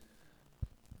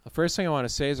The first thing I want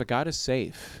to say is that God is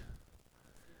safe.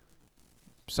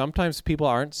 Sometimes people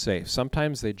aren't safe.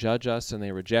 Sometimes they judge us and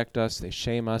they reject us. They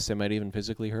shame us. They might even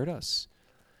physically hurt us.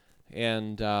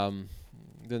 And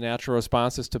the natural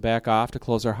response is to back off, to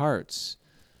close our hearts.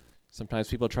 Sometimes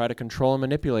people try to control and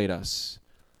manipulate us.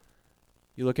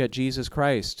 You look at Jesus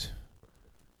Christ.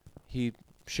 He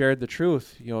shared the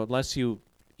truth. Unless you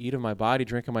eat of my body,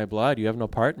 drink of my blood, you have no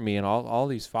part in me. And all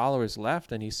these followers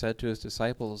left, and he said to his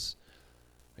disciples,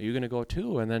 are you going to go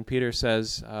too? And then Peter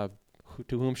says,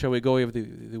 to whom shall we go? We have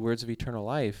the words of eternal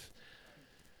life.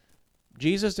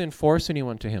 Jesus didn't force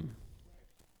anyone to him.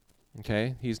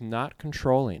 Okay? He's not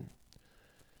controlling.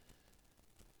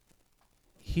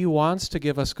 He wants to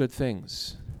give us good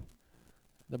things.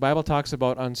 The Bible talks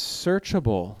about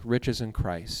unsearchable riches in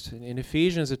Christ. In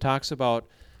Ephesians, it talks about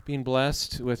being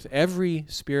blessed with every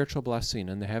spiritual blessing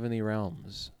in the heavenly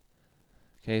realms.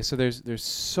 Okay, so there's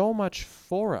so much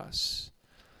for us.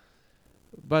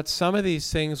 But some of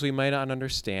these things we might not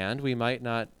understand, we might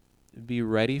not be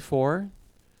ready for.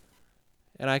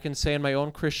 And I can say in my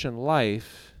own Christian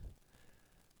life,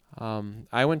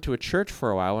 I went to a church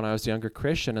for a while when I was a younger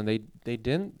Christian, and they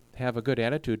didn't have a good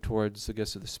attitude towards the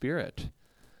gifts of the Spirit.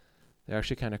 They're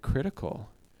actually kind of critical.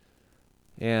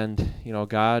 And,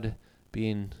 God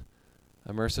being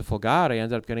a merciful God, I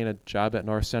ended up getting a job at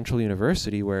North Central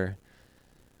University where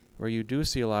you do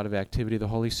see a lot of activity of the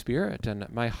Holy Spirit. And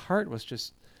my heart was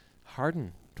just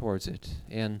hardened towards it.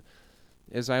 And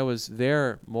as I was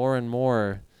there more and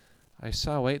more, I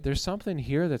saw, wait, there's something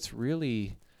here that's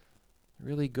really,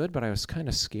 really good, but I was kind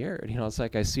of scared. It's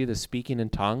like I see the speaking in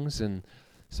tongues and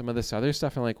some of this other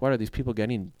stuff. I'm like, what, are these people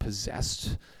getting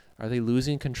possessed? Are they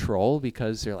losing control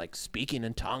because they're like speaking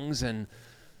in tongues? And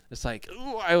it's like,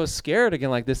 ooh, I was scared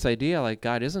again, like this idea, like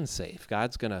God isn't safe.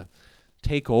 God's going to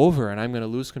take over and I'm going to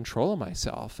lose control of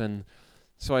myself. And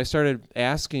so I started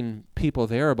asking people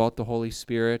there about the Holy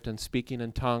Spirit and speaking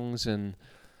in tongues and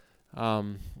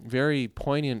very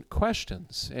poignant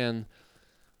questions. And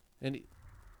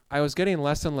I was getting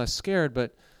less and less scared,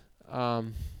 but I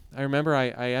remember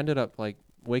I ended up like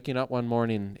waking up one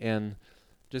morning and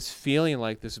just feeling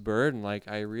like this burden, like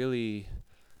I really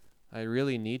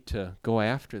need to go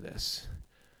after this.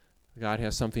 God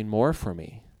has something more for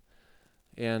me.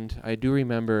 And I do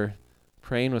remember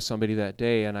praying with somebody that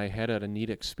day, and I had a neat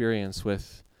experience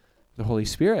with the Holy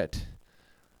Spirit,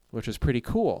 which was pretty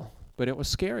cool, but it was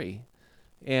scary.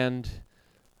 And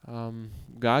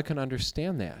God can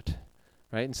understand that,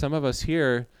 right? And some of us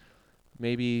here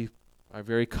maybe are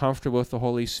very comfortable with the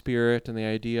Holy Spirit and the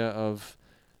idea of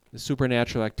the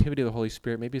supernatural activity of the Holy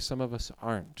Spirit. Maybe some of us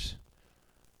aren't,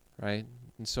 right?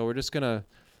 And so we're just going to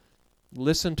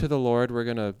listen to the Lord. We're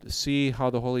going to see how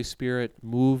the Holy Spirit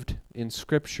moved in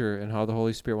Scripture and how the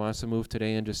Holy Spirit wants to move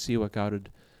today and just see what God would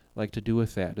like to do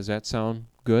with that. Does that sound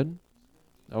good?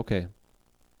 Okay.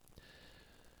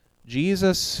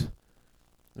 Jesus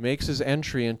makes his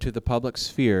entry into the public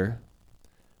sphere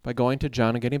by going to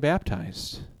John and getting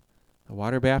baptized. A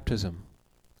water baptism.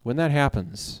 When that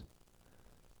happens,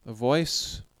 a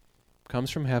voice comes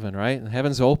from heaven, right? And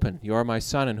heaven's open. You are my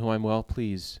Son in whom I'm well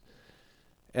pleased.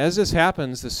 As this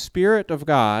happens, the Spirit of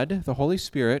God, the Holy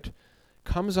Spirit,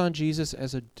 comes on Jesus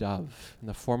as a dove, in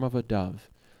the form of a dove.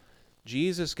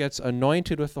 Jesus gets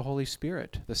anointed with the Holy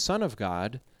Spirit. The Son of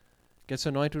God gets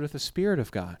anointed with the Spirit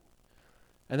of God.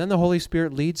 And then the Holy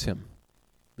Spirit leads him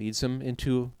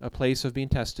into a place of being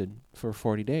tested for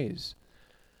 40 days.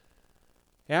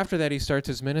 After that, he starts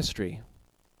his ministry.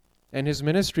 And his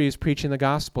ministry is preaching the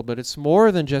gospel, but it's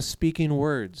more than just speaking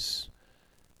words.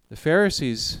 The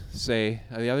Pharisees say,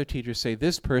 the other teachers say,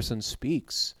 this person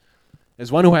speaks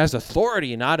as one who has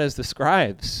authority, not as the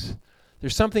scribes.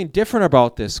 There's something different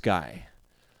about this guy.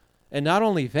 And not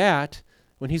only that,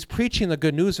 when he's preaching the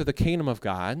good news of the kingdom of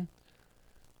God,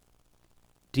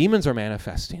 demons are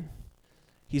manifesting.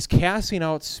 He's casting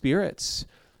out spirits.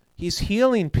 He's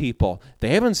healing people. They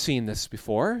haven't seen this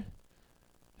before.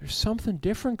 There's something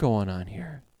different going on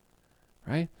here,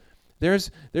 right?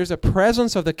 There's a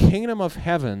presence of the kingdom of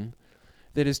heaven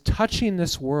that is touching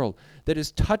this world, that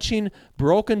is touching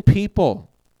broken people,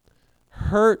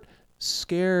 hurt,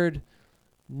 scared,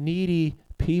 needy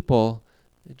people.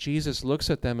 Jesus looks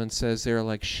at them and says they're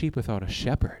like sheep without a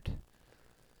shepherd.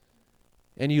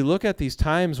 And you look at these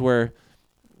times where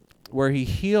he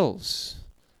heals,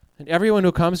 and everyone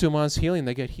who comes to him wants healing,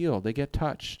 they get healed, they get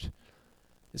touched.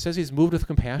 It says he's moved with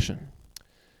compassion.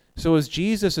 So as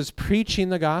Jesus is preaching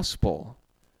the gospel,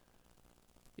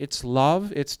 it's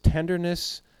love, it's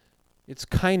tenderness, it's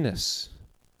kindness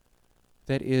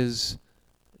that is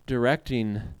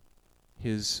directing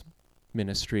his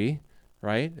ministry,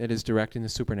 right? It is directing the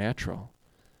supernatural.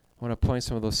 I want to point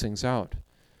some of those things out.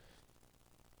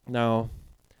 Now,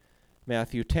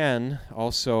 Matthew 10,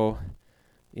 also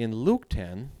in Luke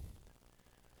 10,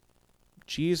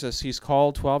 Jesus, he's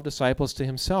called 12 disciples to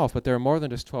himself, but there are more than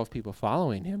just 12 people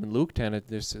following him. In Luke 10,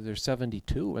 there's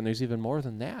 72, and there's even more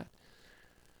than that.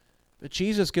 But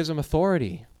Jesus gives them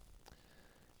authority,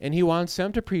 and he wants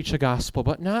them to preach the gospel,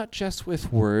 but not just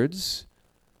with words,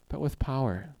 but with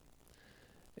power.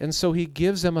 And so he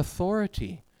gives them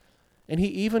authority. And he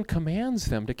even commands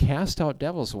them to cast out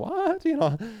devils. What?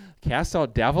 Cast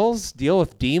out devils, deal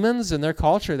with demons in their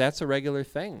culture. That's a regular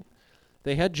thing.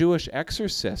 They had Jewish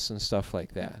exorcists and stuff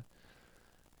like that.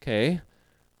 Okay.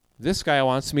 This guy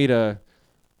wants me to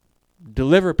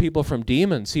deliver people from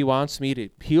demons. He wants me to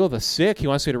heal the sick. He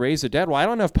wants me to raise the dead. Well, I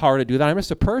don't have power to do that. I'm just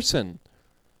a person.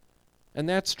 And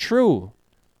that's true.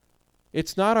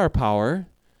 It's not our power,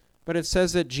 but it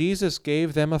says that Jesus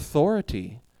gave them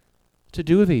authority to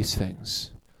do these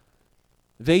things.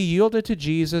 They yielded to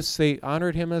Jesus. They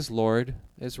honored him as Lord,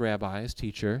 as Rabbi, as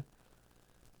teacher.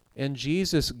 And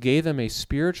Jesus gave them a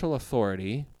spiritual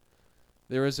authority.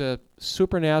 There is a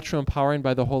supernatural empowering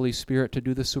by the Holy Spirit to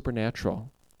do the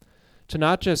supernatural. To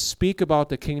not just speak about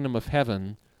the kingdom of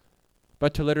heaven,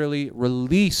 but to literally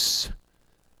release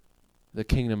the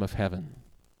kingdom of heaven.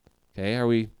 Okay, are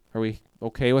we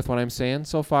okay with what I'm saying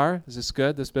so far? Is this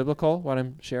good? This biblical, what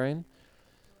I'm sharing?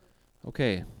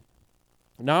 Okay.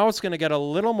 Now it's going to get a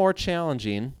little more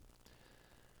challenging.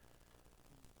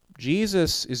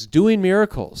 Jesus is doing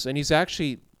miracles, and he's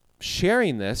actually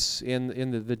sharing this in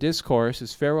the discourse,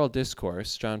 his farewell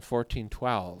discourse, John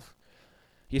 14:12.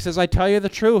 He says, I tell you the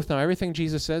truth. Now, everything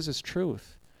Jesus says is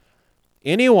truth.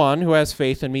 Anyone who has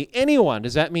faith in me, anyone,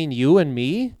 does that mean you and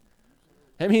me?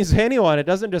 That means anyone. It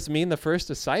doesn't just mean the first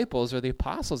disciples or the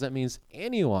apostles. That means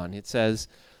anyone. It says,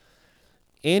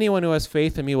 anyone who has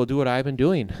faith in me will do what I've been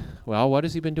doing. Well, what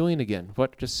has he been doing again?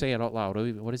 What? Just say it out loud.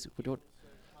 What is it?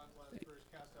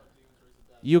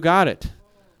 You got it.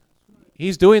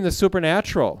 He's doing the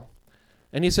supernatural.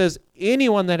 And he says,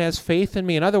 anyone that has faith in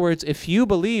me. In other words, if you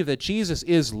believe that Jesus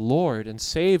is Lord and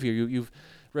Savior, you've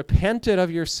repented of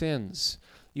your sins,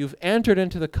 you've entered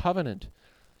into the covenant.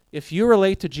 If you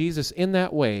relate to Jesus in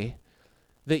that way,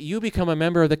 that you become a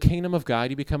member of the kingdom of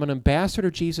God, you become an ambassador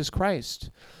of Jesus Christ.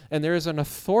 And there is an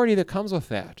authority that comes with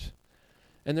that.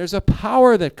 And there's a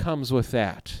power that comes with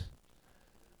that.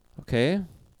 Okay?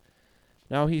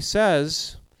 Now he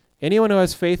says, anyone who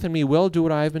has faith in me will do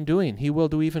what I have been doing. He will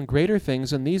do even greater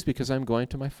things than these because I'm going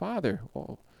to my Father.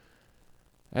 Oh,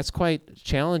 that's quite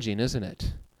challenging, isn't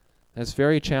it? That's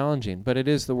very challenging, but it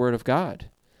is the Word of God.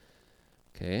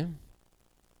 Okay?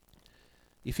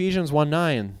 Ephesians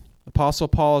 1:9, Apostle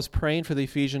Paul is praying for the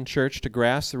Ephesian church to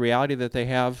grasp the reality that they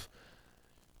have.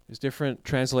 There's different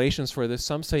translations for this.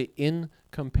 Some say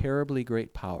incomparably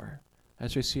great power.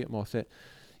 As we see it most.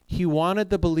 He wanted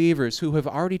the believers who have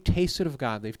already tasted of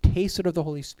God, they've tasted of the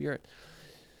Holy Spirit.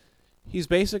 He's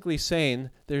basically saying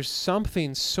there's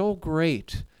something so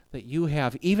great that you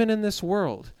have, even in this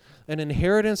world, an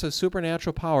inheritance of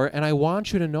supernatural power, and I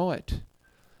want you to know it.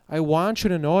 I want you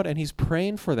to know it, and he's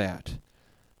praying for that,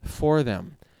 for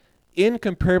them.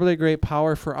 Incomparably great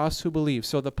power for us who believe.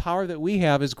 So the power that we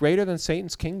have is greater than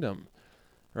Satan's kingdom,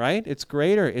 right? It's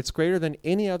greater. It's greater than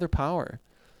any other power.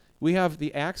 We have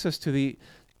the access to the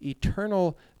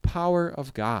eternal power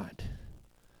of God.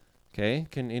 Okay?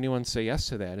 Can anyone say yes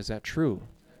to that? Is that true?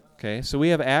 Okay? So we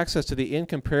have access to the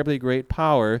incomparably great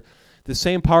power, the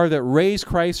same power that raised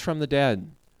Christ from the dead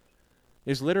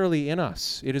is literally in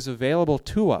us. It is available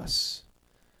to us.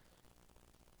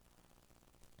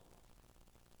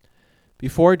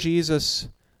 Before Jesus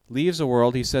leaves the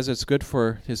world, he says it's good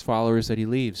for his followers that he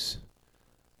leaves.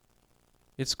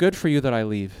 It's good for you that I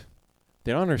leave.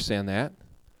 They don't understand that.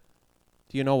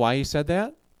 Do you know why he said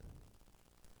that?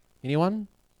 Anyone?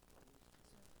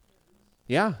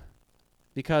 Yeah.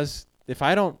 Because if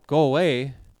I don't go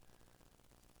away,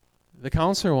 the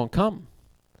counselor won't come.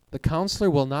 The counselor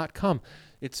will not come.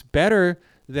 It's better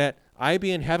that I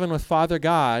be in heaven with Father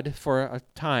God for a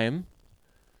time,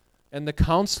 and the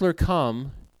counselor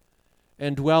come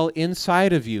and dwell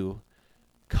inside of you,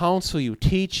 counsel you,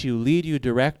 teach you, lead you,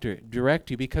 direct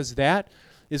you, because that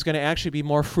is going to actually be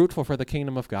more fruitful for the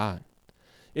kingdom of God.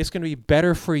 It's going to be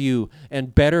better for you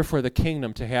and better for the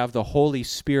kingdom to have the Holy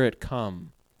Spirit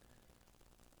come.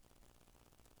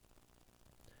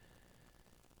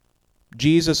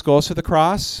 Jesus goes to the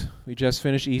cross. We just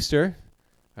finished Easter,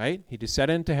 right? He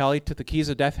descended into hell. He took the keys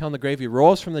of death, hell, and the grave. He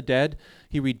rose from the dead.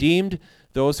 He redeemed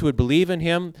those who would believe in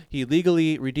him. He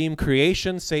legally redeemed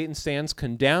creation. Satan stands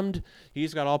condemned.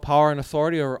 He's got all power and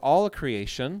authority over all of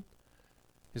creation.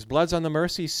 His blood's on the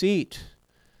mercy seat.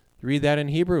 You read that in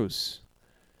Hebrews.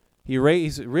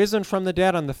 He's risen from the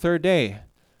dead on the third day.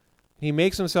 He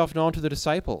makes himself known to the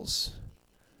disciples.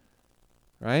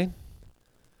 Right?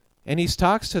 And he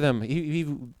talks to them.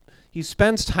 He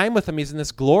spends time with them. He's in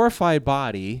this glorified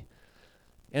body.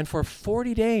 And for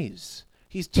 40 days,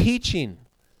 he's teaching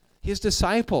his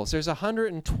disciples. There's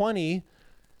 120,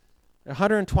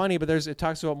 but it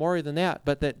talks about more than that,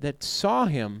 but that saw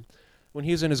him when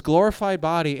he was in his glorified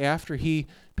body after he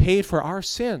paid for our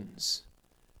sins,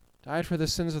 died for the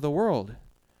sins of the world.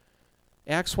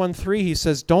 Acts 1:3, he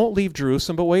says, "Don't leave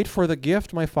Jerusalem, but wait for the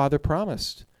gift my Father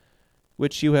promised,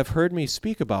 which you have heard me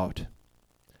speak about.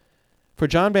 For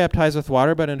John baptized with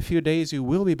water, but in a few days you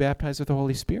will be baptized with the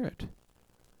Holy Spirit."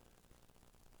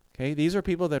 Okay, these are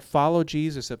people that followed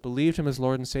Jesus, that believed him as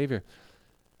Lord and Savior.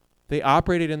 They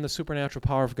operated in the supernatural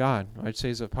power of God. I'd say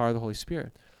is the power of the Holy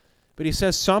Spirit. But he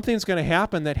says something's going to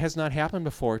happen that has not happened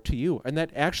before to you, and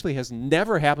that actually has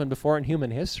never happened before in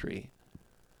human history.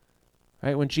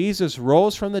 Right? When Jesus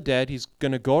rose from the dead, he's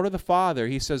going to go to the Father.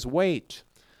 He says, wait.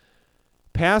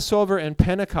 Passover and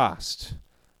Pentecost.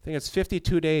 I think it's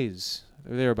 52 days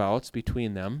or thereabouts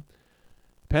between them.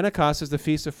 Pentecost is the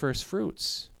Feast of First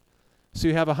Fruits. So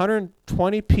you have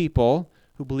 120 people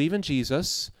who believe in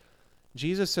Jesus.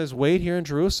 Jesus says, wait here in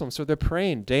Jerusalem. So they're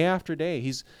praying day after day.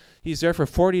 He's there for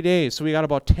 40 days. So we got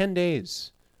about 10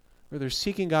 days where they're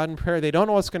seeking God in prayer. They don't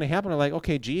know what's going to happen. They're like,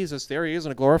 okay, Jesus, there he is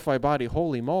in a glorified body.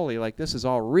 Holy moly, like this is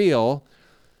all real,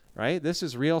 right? This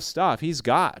is real stuff. He's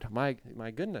God. My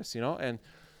goodness, And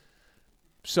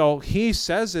so he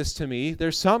says this to me.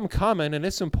 There's something coming, and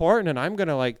it's important, and I'm going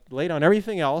to lay down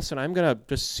everything else, and I'm going to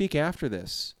just seek after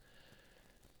this.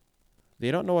 They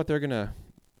don't know what they're going to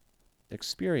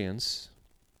experience,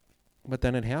 but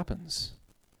then it happens.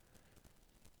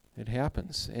 It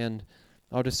happens. And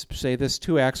I'll just say this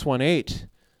too, Acts 1:8.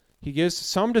 He gives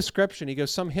some description. He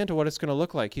gives some hint of what it's going to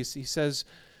look like. He says,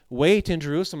 wait in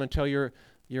Jerusalem until you're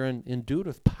endued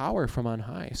with power from on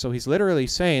high. So he's literally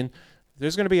saying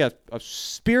there's going to be a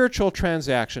spiritual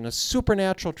transaction, a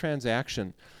supernatural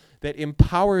transaction that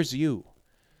empowers you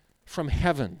from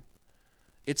heaven.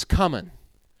 It's coming.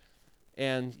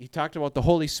 And he talked about the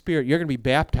Holy Spirit. You're going to be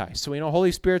baptized. So we know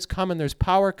Holy Spirit's coming. There's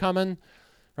power coming,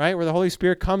 right? Where the Holy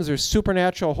Spirit comes, there's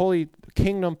supernatural holy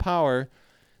kingdom power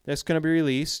that's going to be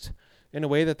released in a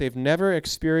way that they've never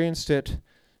experienced it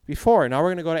before. Now we're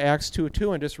going to go to Acts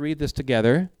 2:2 and just read this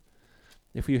together,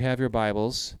 if you have your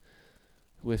Bibles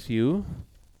with you.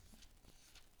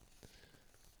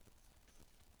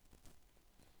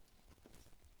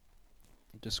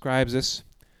 It describes this.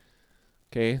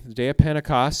 Okay, the day of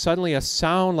Pentecost, suddenly a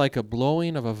sound like a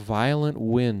blowing of a violent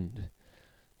wind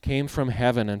came from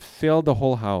heaven and filled the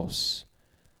whole house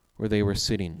where they were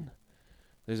sitting.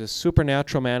 There's a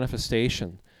supernatural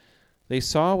manifestation. They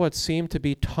saw what seemed to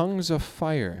be tongues of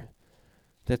fire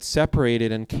that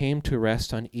separated and came to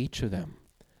rest on each of them.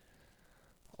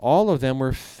 All of them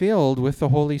were filled with the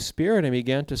Holy Spirit and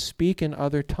began to speak in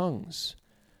other tongues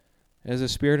as the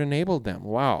Spirit enabled them.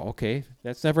 Wow, okay.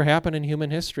 That's never happened in human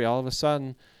history. All of a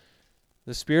sudden,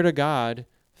 the Spirit of God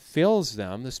fills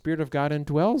them, the Spirit of God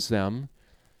indwells them,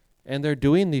 and they're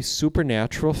doing these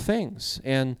supernatural things.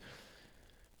 And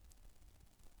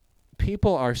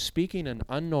people are speaking in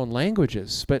unknown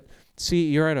languages. But see,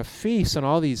 you're at a feast, and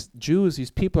all these Jews,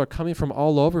 these people are coming from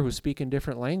all over who speak in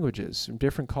different languages, in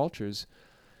different cultures.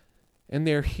 And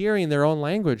they're hearing their own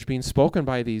language being spoken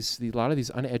by a lot of these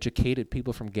uneducated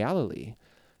people from Galilee.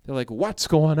 They're like, what's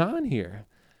going on here?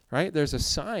 Right? There's a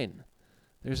sign.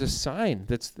 There's a sign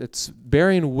that's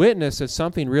bearing witness that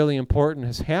something really important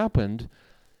has happened.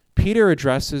 Peter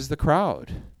addresses the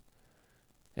crowd.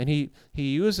 And he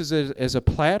uses it as a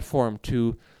platform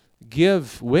to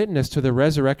give witness to the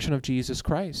resurrection of Jesus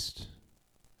Christ.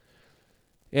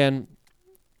 And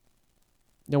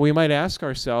now we might ask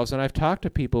ourselves, and I've talked to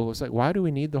people who's like, why do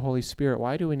we need the Holy Spirit?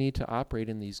 Why do we need to operate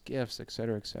in these gifts, et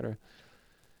cetera, et cetera?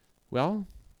 Well,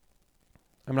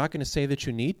 I'm not going to say that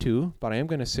you need to, but I am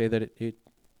going to say that it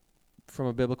from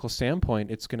a biblical standpoint,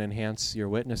 it's going to enhance your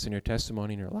witness and your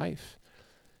testimony in your life.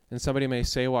 And somebody may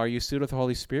say, well, are you sealed with the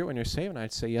Holy Spirit when you're saved? And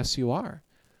I'd say, yes, you are,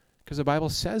 because the Bible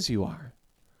says you are.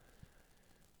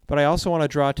 But I also want to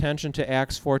draw attention to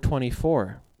Acts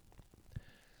 4:24.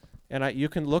 And you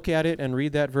can look at it and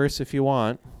read that verse if you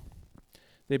want.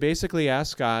 They basically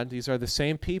ask God, these are the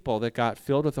same people that got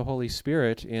filled with the Holy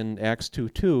Spirit in Acts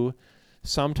 2:2.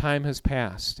 Some time has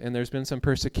passed, and there's been some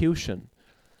persecution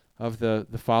of the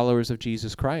followers of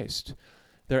Jesus Christ.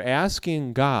 They're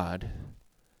asking God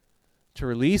to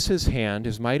release his hand,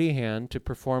 his mighty hand, to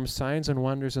perform signs and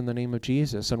wonders in the name of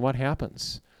Jesus. And what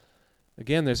happens?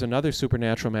 Again, there's another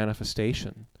supernatural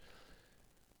manifestation.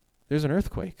 there's an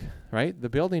earthquake, right? The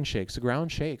building shakes, the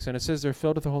ground shakes, and it says they're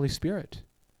filled with the Holy Spirit.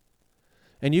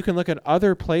 And you can look at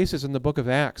other places in the book of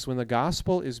Acts when the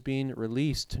gospel is being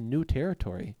released to new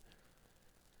territory.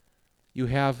 You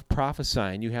have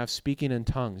prophesying, you have speaking in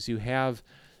tongues, you have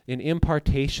an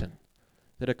impartation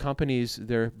that accompanies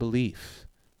their belief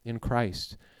in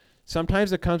Christ.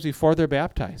 Sometimes it comes before they're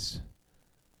baptized,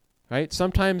 right?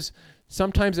 Sometimes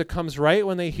it comes right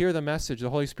when they hear the message. The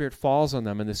Holy Spirit falls on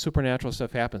them and the supernatural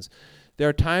stuff happens. There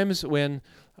are times when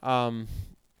the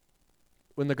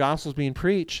gospel's being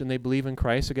preached and they believe in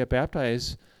Christ, they get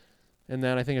baptized, and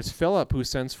then I think it's Philip who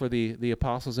sends for the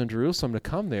apostles in Jerusalem to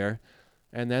come there,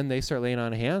 and then they start laying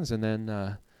on hands, and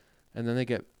then they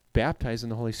get baptized in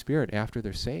the Holy Spirit after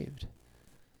they're saved.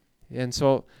 And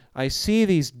so I see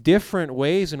these different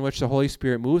ways in which the Holy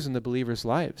Spirit moves in the believers'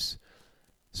 lives.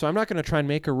 So I'm not going to try and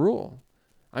make a rule.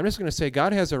 I'm just going to say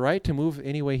God has a right to move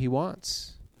any way he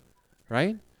wants,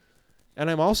 right?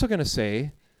 And I'm also going to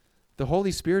say the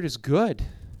Holy Spirit is good,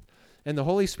 and the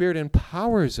Holy Spirit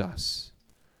empowers us.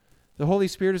 The Holy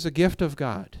Spirit is a gift of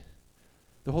God.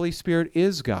 The Holy Spirit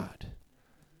is God.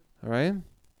 All right?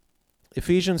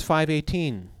 Ephesians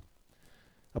 5:18.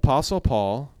 Apostle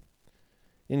Paul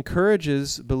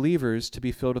encourages believers to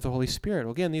be filled with the Holy Spirit.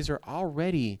 Well, again, these are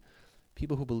already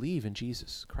people who believe in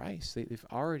Jesus Christ. They've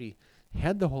already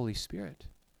had the Holy Spirit.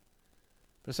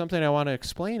 But something I want to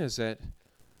explain is that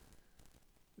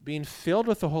being filled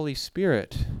with the Holy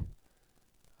Spirit,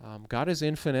 God is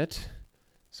infinite.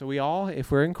 So we all,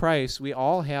 if we're in Christ, we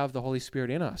all have the Holy Spirit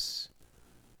in us.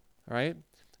 All right?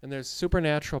 And there's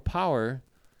supernatural power.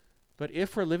 But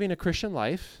if we're living a Christian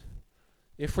life,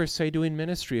 if we're, say, doing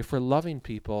ministry, if we're loving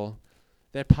people,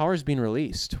 that power is being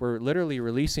released. We're literally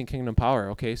releasing kingdom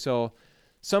power. Okay, so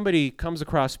somebody comes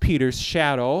across Peter's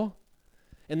shadow,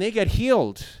 and they get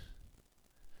healed.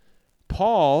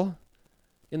 Paul,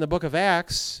 in the book of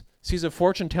Acts, sees a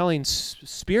fortune-telling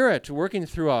spirit working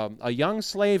through a young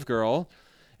slave girl,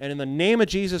 and in the name of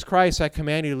Jesus Christ, I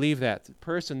command you to leave that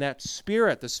person. That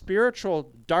spirit, the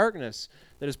spiritual darkness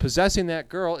that is possessing that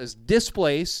girl, is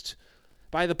displaced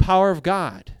by the power of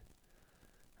God.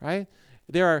 Right?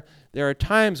 There are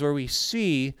times where we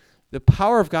see the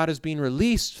power of God is being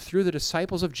released through the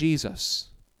disciples of Jesus.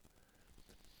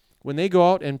 When they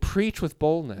go out and preach with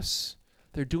boldness,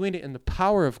 they're doing it in the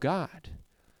power of God.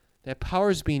 That power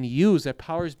is being used. That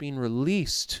power is being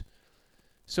released.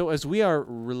 So as we are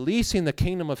releasing the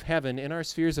kingdom of heaven in our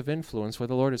spheres of influence where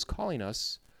the Lord is calling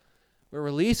us, we're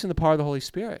releasing the power of the Holy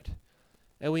Spirit.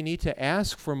 And we need to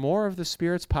ask for more of the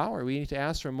Spirit's power. We need to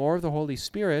ask for more of the Holy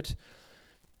Spirit.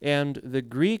 And the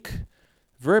Greek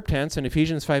verb tense in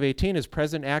Ephesians 5:18 is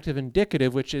present active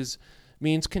indicative, which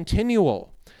means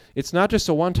continual. It's not just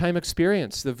a one-time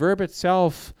experience. The verb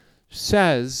itself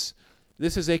says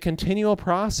this is a continual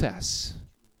process.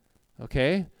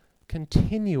 Okay?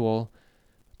 Continual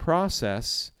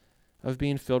process of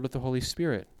being filled with the Holy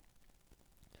Spirit.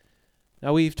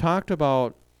 Now we've talked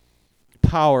about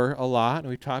power a lot, and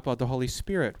we've talked about the Holy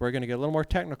Spirit. We're going to get a little more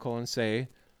technical and say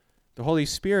the Holy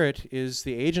Spirit is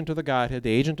the agent of the Godhead,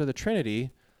 the agent of the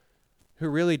Trinity, who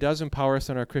really does empower us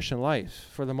in our Christian life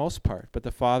for the most part. But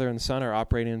the Father and the Son are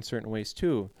operating in certain ways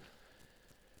too.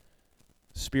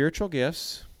 Spiritual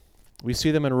gifts, we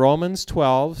see them in Romans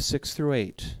 12, 6 through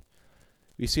 8.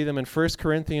 We see them in 1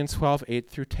 Corinthians 12, 8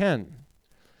 through 10.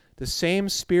 The same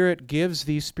Spirit gives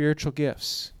these spiritual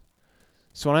gifts.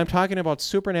 So when I'm talking about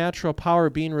supernatural power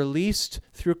being released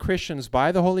through Christians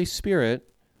by the Holy Spirit,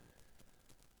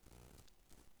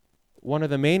 one of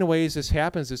the main ways this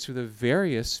happens is through the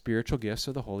various spiritual gifts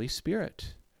of the Holy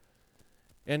Spirit.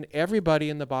 And everybody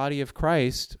in the body of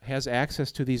Christ has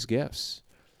access to these gifts.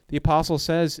 The apostle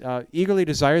says, eagerly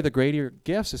desire the greater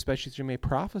gifts, especially that you may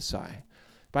prophesy.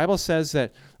 The Bible says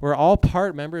that we're all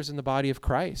part members in the body of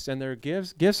Christ, and there are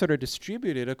gifts that are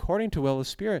distributed according to will of the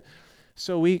Spirit.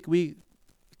 So we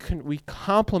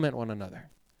complement one another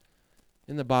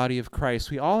in the body of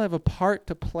Christ. We all have a part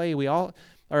to play. We all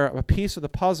are a piece of the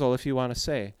puzzle, if you want to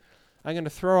say. I'm going to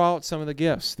throw out some of the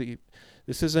gifts.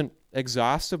 This isn't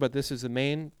exhaustive, but this is the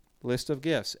main list of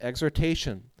gifts.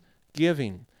 Exhortation,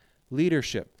 giving,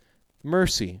 leadership,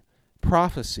 mercy,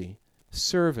 prophecy,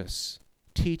 service,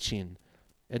 teaching,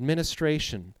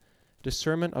 administration,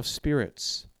 discernment of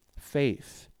spirits,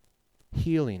 faith,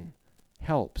 healing,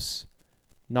 helps,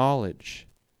 knowledge,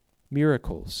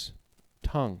 miracles,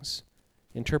 tongues,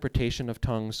 interpretation of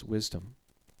tongues, wisdom.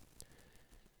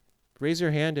 Raise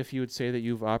your hand if you would say that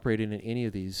you've operated in any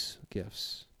of these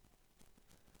gifts.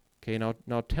 Okay,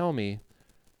 now tell me,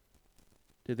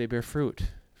 did they bear fruit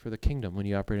for the kingdom when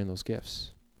you operate in those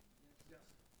gifts?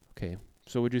 Okay,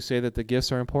 so would you say that the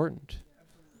gifts are important?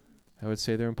 I would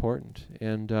say they're important.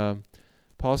 And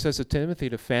Paul says to Timothy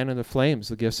to fan in the flames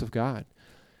the gifts of God.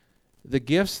 The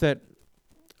gifts that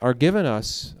are given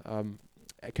us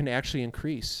can actually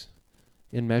increase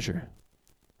in measure.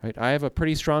 Right? I have a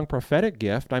pretty strong prophetic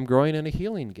gift. I'm growing in a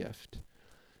healing gift.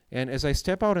 And as I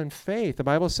step out in faith, the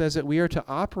Bible says that we are to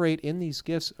operate in these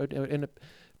gifts in a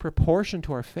proportion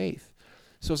to our faith.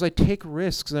 So as I take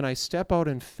risks and I step out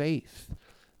in faith,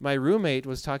 my roommate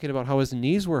was talking about how his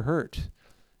knees were hurt.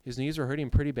 His knees were hurting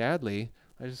pretty badly.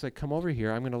 I was just like, come over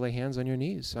here. I'm going to lay hands on your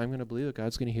knees. I'm going to believe that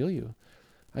God's going to heal you.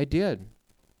 I did.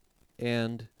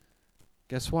 And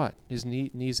guess what? His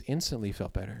knees instantly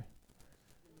felt better.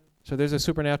 So there's a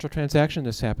supernatural transaction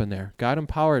that's happened there. God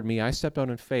empowered me. I stepped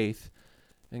out in faith,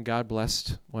 and God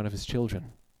blessed one of his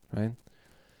children, right?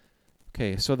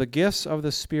 Okay, so the gifts of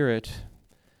the Spirit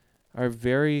are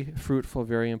very fruitful,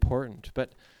 very important.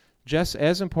 But just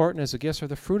as important as the gifts are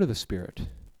the fruit of the Spirit.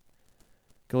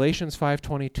 Galatians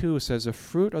 5:22 says, the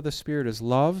fruit of the Spirit is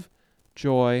love,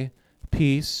 joy,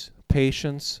 peace,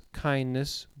 patience,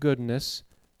 kindness, goodness,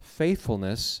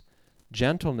 faithfulness,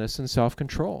 gentleness, and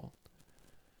self-control.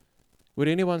 Would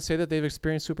anyone say that they've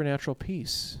experienced supernatural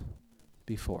peace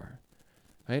before?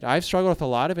 Right? I've struggled with a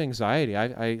lot of anxiety.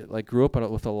 I grew up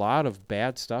with a lot of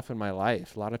bad stuff in my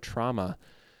life, a lot of trauma.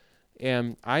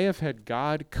 And I have had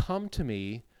God come to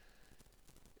me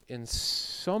in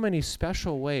so many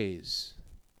special ways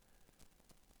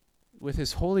with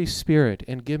his Holy Spirit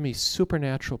and give me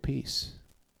supernatural peace,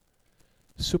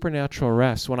 supernatural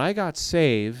rest. When I got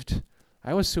saved,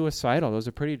 I was suicidal. It was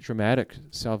a pretty dramatic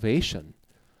salvation.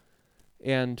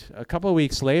 And a couple of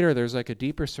weeks later, there's like a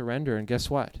deeper surrender. And guess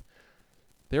what?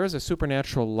 There was a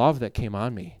supernatural love that came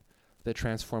on me that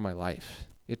transformed my life.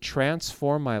 It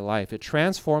transformed my life. It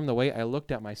transformed the way I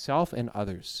looked at myself and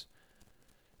others.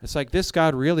 It's like, this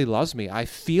God really loves me. I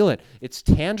feel it. It's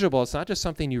tangible. It's not just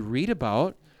something you read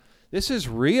about. This is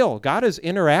real. God is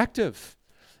interactive.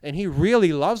 And he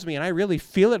really loves me. And I really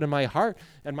feel it in my heart.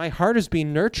 And my heart is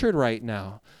being nurtured right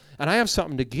now. And I have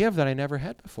something to give that I never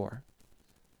had before.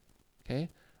 Okay?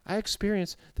 I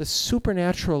experienced the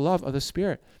supernatural love of the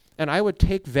Spirit. And I would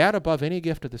take that above any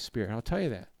gift of the Spirit. I'll tell you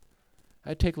that.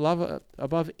 I'd take love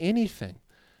above anything.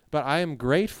 But I am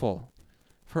grateful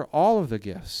for all of the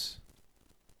gifts.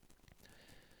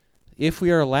 If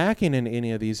we are lacking in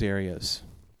any of these areas,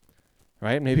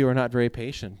 right? Maybe we're not very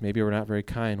patient. Maybe we're not very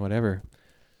kind, whatever.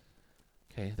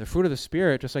 Okay, the fruit of the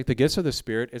Spirit, just like the gifts of the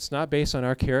Spirit, it's not based on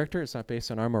our character. It's not based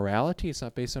on our morality. It's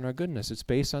not based on our goodness. It's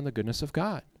based on the goodness of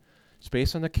God. It's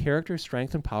based on the character,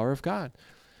 strength, and power of God.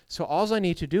 So all I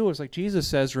need to do is, like Jesus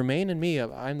says, remain in me.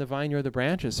 I'm the vine, you're the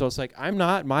branches. So it's like, I'm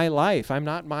not my life. I'm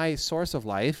not my source of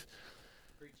life.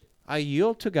 I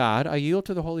yield to God. I yield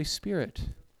to the Holy Spirit.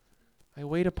 I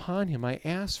wait upon him. I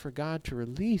ask for God to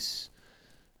release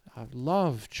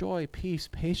love, joy, peace,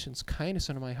 patience, kindness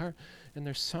into my heart. And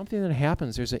there's something that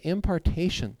happens. There's an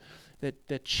impartation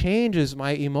that changes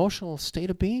my emotional state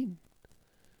of being.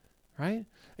 Right?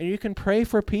 And you can pray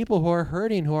for people who are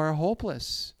hurting, who are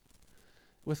hopeless.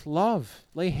 With love,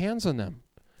 lay hands on them.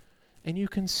 And you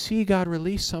can see God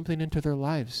release something into their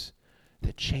lives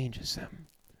that changes them.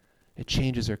 It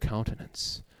changes their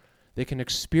countenance. They can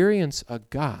experience a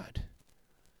God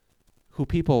who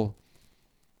people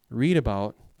read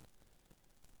about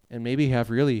and maybe have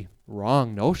really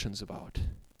wrong notions about.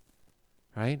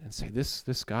 Right? And say,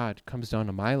 this God comes down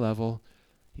to my level.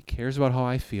 He cares about how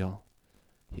I feel.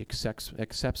 He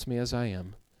accepts me as I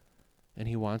am. And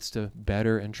he wants to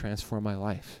better and transform my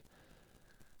life.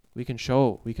 We can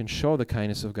show the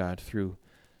kindness of God through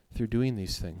doing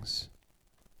these things.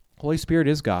 Holy Spirit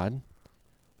is God.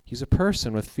 He's a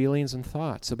person with feelings and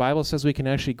thoughts. The Bible says we can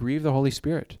actually grieve the Holy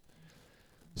Spirit.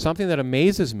 Something that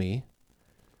amazes me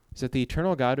is that the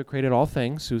eternal God who created all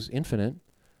things, who's infinite,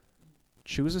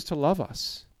 chooses to love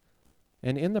us.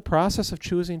 And in the process of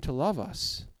choosing to love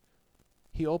us,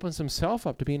 he opens himself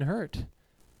up to being hurt.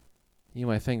 You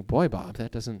might think, boy, Bob,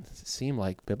 that doesn't seem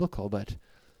like biblical, but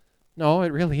no,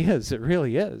 it really is. It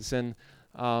really is. And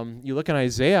you look in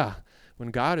Isaiah, when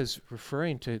God is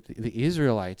referring to the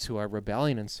Israelites who are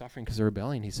rebelling and suffering because they're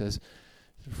rebelling, he says,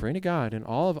 referring to God, in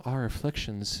all of our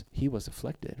afflictions, he was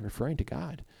afflicted, referring to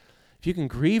God. If you can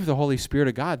grieve the Holy Spirit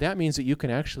of God, that means that you can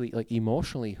actually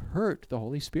emotionally hurt the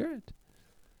Holy Spirit.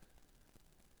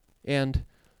 And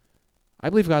I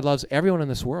believe God loves everyone in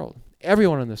this world.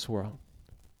 Everyone in this world.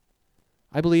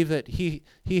 I believe that he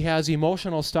has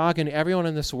emotional stock in everyone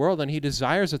in this world, and he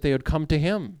desires that they would come to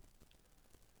him.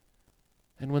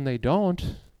 And when they don't,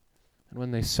 and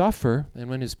when they suffer, and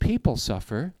when his people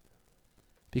suffer,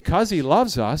 because he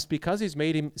loves us, because he's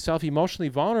made himself emotionally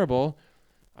vulnerable,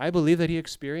 I believe that he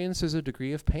experiences a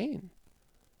degree of pain,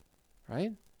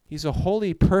 right? He's a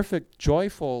holy, perfect,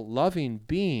 joyful, loving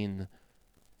being.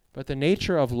 But the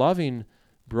nature of loving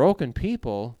broken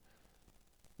people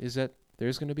is that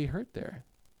there's going to be hurt there.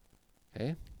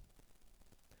 Okay?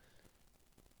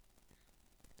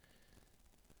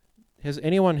 Has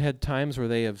anyone had times where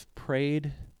they have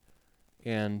prayed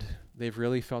and they've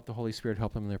really felt the Holy Spirit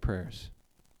help them in their prayers?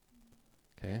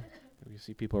 Okay? You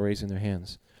see people raising their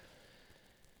hands.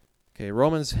 Okay,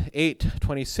 Romans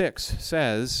 8:26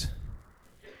 says,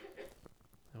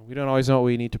 we don't always know what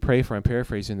we need to pray for, I'm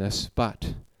paraphrasing this,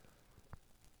 but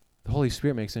the Holy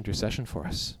Spirit makes intercession for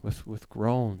us with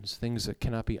groans, things that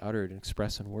cannot be uttered and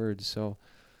expressed in words. So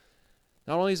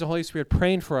not only is the Holy Spirit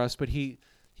praying for us, but he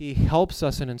helps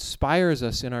us and inspires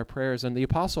us in our prayers. And the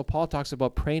Apostle Paul talks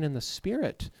about praying in the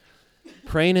Spirit,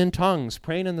 praying in tongues,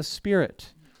 praying in the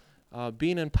Spirit,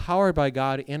 being empowered by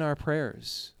God in our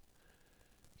prayers.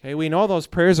 Okay, we know those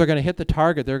prayers are going to hit the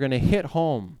target. They're going to hit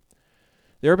home.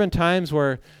 There have been times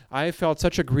where I felt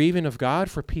such a grieving of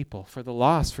God for people, for the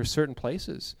lost, for certain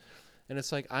places. And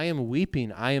it's like I am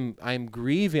weeping, I am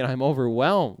grieving, I'm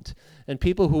overwhelmed. And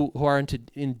people who are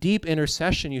in deep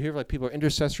intercession, you hear like people are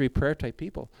intercessory prayer type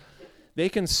people. They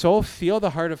can so feel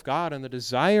the heart of God and the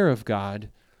desire of God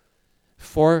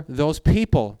for those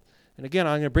people. And again,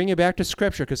 I'm going to bring you back to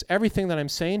Scripture because everything that I'm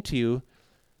saying to you,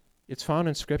 it's found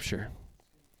in Scripture.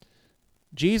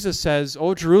 Jesus says,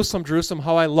 "O Jerusalem, Jerusalem,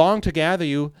 how I long to gather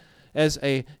you as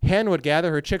a hen would gather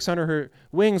her chicks under her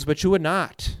wings, but you would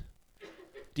not."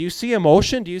 Do you see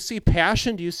emotion? Do you see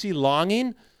passion? Do you see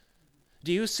longing?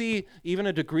 Do you see even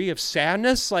a degree of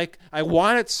sadness? Like, I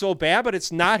want it so bad, but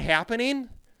it's not happening?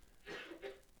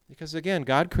 Because again,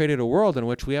 God created a world in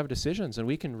which we have decisions, and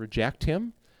we can reject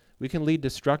him, we can lead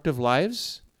destructive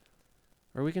lives,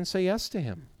 or we can say yes to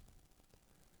him.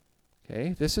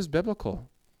 Okay, this is biblical,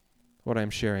 what I'm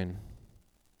sharing.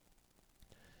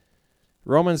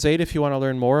 Romans 8, if you want to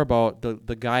learn more about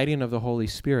the guiding of the Holy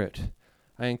Spirit,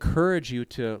 I encourage you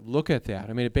to look at that.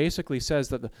 I mean, it basically says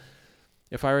that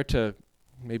if I were to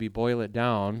maybe boil it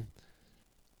down,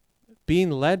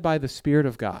 being led by the Spirit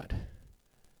of God,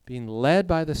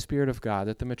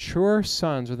 that the mature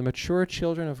sons or the mature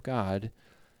children of God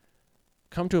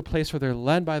come to a place where they're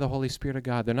led by the Holy Spirit of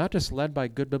God. They're not just led by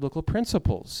good biblical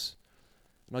principles.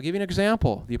 And I'll give you an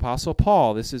example. The Apostle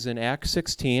Paul, this is in Acts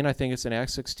 16. I think it's in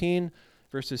Acts 16,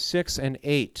 verses 6 and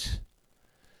 8.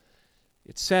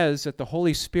 It says that the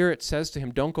Holy Spirit says to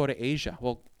him, don't go to Asia.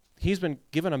 Well, he's been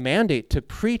given a mandate to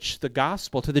preach the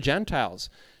gospel to the Gentiles.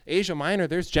 Asia Minor,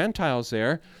 there's Gentiles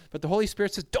there, but the Holy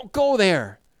Spirit says, don't go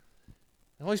there.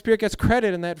 The Holy Spirit gets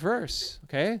credit in that verse,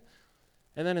 okay?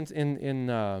 And then in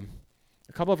a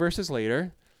couple of verses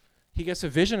later, he gets a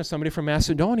vision of somebody from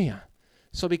Macedonia.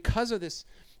 So because of this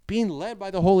being led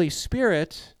by the Holy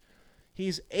Spirit,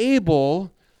 he's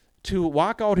able to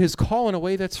walk out his call in a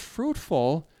way that's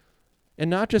fruitful and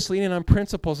not just leaning on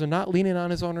principles and not leaning on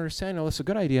his own understanding. Oh, this is a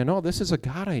good idea. No, this is a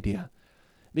God idea.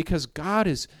 Because God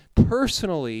is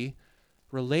personally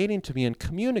relating to me and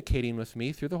communicating with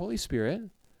me through the Holy Spirit.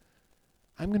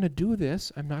 I'm going to do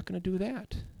this. I'm not going to do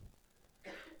that.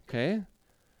 Okay?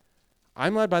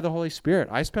 I'm led by the Holy Spirit.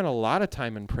 I spend a lot of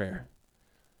time in prayer.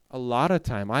 A lot of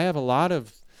time. I have a lot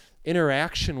of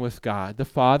interaction with God, the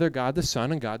Father, God the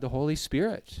Son, and God the Holy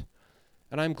Spirit.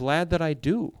 And I'm glad that I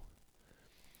do.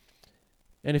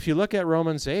 And if you look at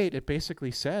Romans 8, it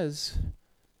basically says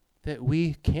that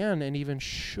we can and even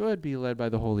should be led by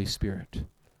the Holy Spirit.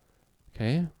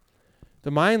 Okay? The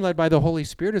mind led by the Holy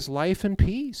Spirit is life and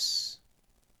peace.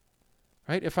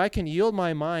 Right? If I can yield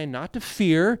my mind not to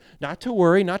fear, not to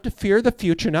worry, not to fear the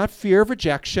future, not fear of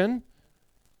rejection,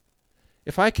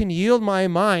 if I can yield my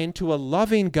mind to a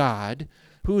loving God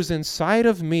who is inside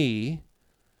of me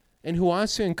and who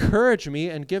wants to encourage me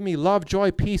and give me love, joy,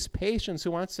 peace, patience,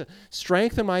 who wants to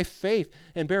strengthen my faith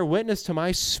and bear witness to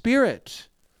my spirit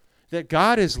that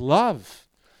God is love,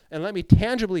 and let me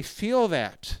tangibly feel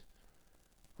that,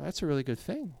 well, that's a really good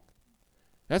thing.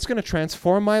 That's going to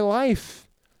transform my life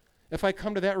if I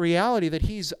come to that reality that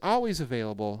he's always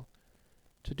available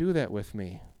to do that with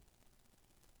me.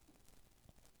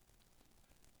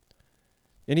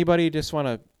 Anybody just want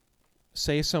to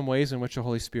say some ways in which the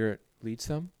Holy Spirit leads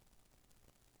them?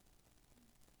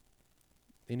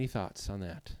 Any thoughts on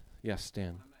that? Yes,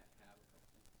 Dan.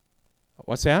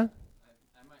 What's that?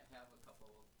 I might have a couple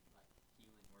of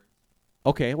healing words.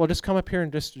 Okay, well, just come up here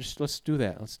and just let's do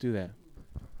that. Let's do that.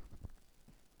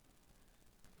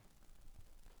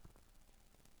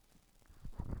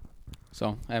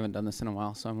 So I haven't done this in a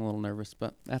while, so I'm a little nervous,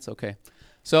 but that's okay.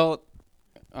 So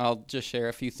I'll just share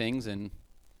a few things, and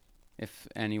If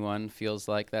anyone feels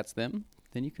like that's them,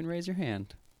 then you can raise your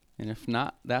hand. And if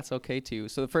not, that's okay too.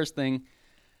 So the first thing,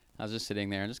 I was just sitting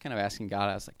there and just kind of asking God.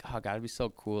 I was like, oh, God, it'd be so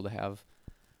cool to have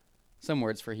some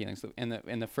words for healing. So, and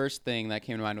the first thing that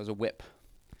came to mind was a whip.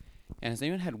 And has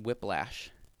anyone had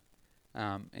whiplash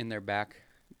in their back,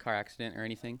 car accident or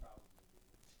anything?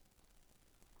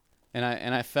 And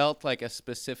I felt like a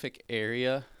specific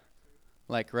area,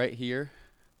 like right here.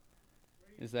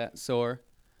 Is that sore?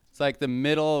 It's like the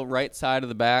middle right side of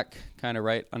the back, kind of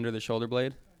right under the shoulder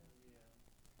blade.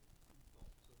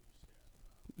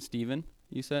 Steven,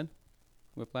 you said?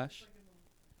 Whiplash?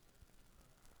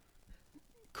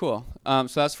 Cool. So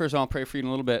that's the first one. I'll pray for you in a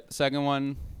little bit. Second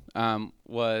one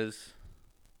was,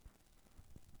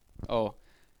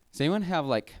 does anyone have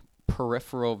like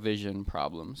peripheral vision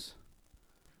problems?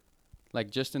 Like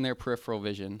just in their peripheral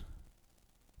vision?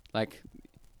 Like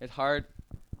it's hard,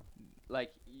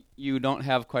 like you don't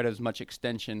have quite as much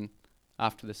extension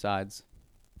off to the sides.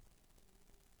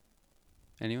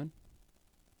 Anyone?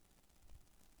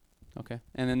 Okay.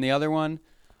 And then the other one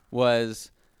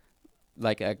was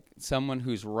like someone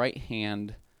whose right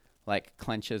hand like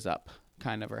clenches up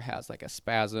kind of or has like a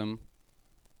spasm.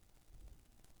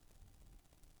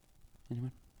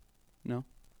 Anyone? No?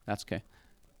 That's okay.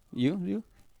 You?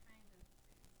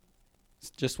 It's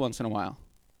just once in a while.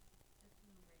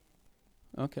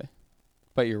 Okay.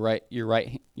 But your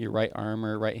right arm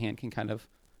or right hand can kind of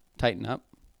tighten up.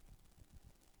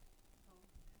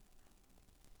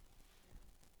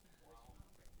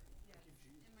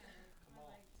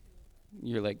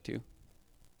 Your leg too.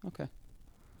 Okay.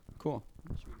 Cool.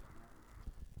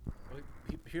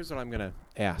 Here's what I'm going to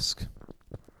ask.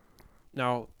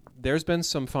 Now, there's been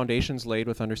some foundations laid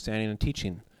with understanding and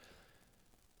teaching.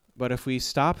 But if we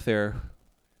stop there,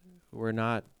 we're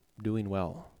not doing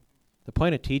well. The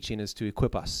point of teaching is to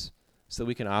equip us so that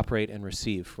we can operate and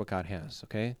receive what God has,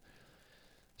 okay?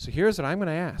 So here's what I'm going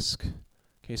to ask.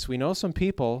 Okay, so we know some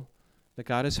people that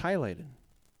God has highlighted,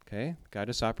 okay? God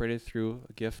has operated through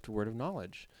a gift, word of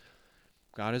knowledge.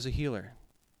 God is a healer,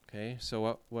 okay?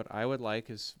 So what I would like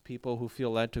is people who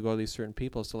feel led to go to these certain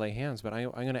people to lay hands. But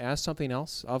I'm going to ask something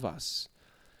else of us.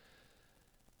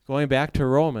 Going back to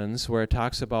Romans, where it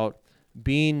talks about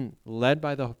being led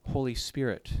by the Holy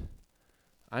Spirit,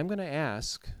 I'm going to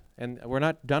ask, and we're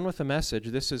not done with the message.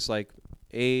 This is like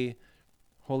a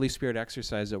Holy Spirit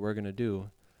exercise that we're going to do,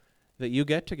 that you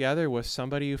get together with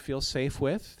somebody you feel safe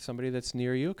with, somebody that's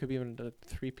near you, could be even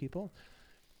 3 people.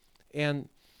 And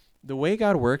the way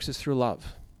God works is through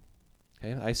love.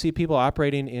 Okay? I see people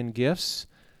operating in gifts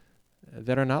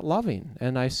that are not loving,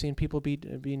 and I've seen people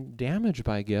being damaged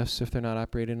by gifts if they're not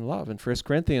operating in love. And 1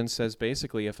 Corinthians says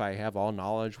basically, if I have all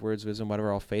knowledge, words, wisdom,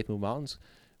 whatever, all faith, move mountains,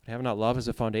 but have not love as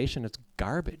a foundation, it's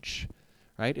garbage,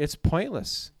 right? It's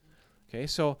pointless. Okay,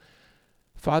 so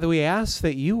Father, we ask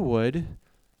that you would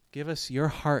give us your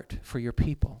heart for your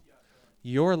people,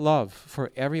 your love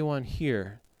for everyone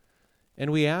here,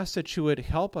 and we ask that you would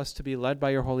help us to be led by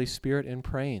your Holy Spirit in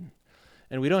praying.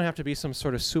 And we don't have to be some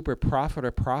sort of super prophet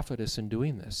or prophetess in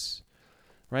doing this,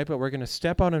 right? But we're going to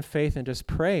step out in faith and just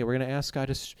pray. We're going to ask God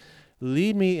to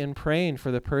lead me in praying for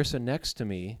the person next to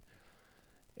me.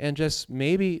 And just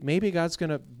maybe God's going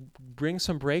to bring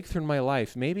some breakthrough in my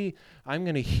life. Maybe I'm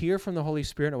going to hear from the Holy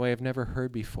Spirit in a way I've never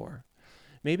heard before.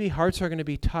 Maybe hearts are going to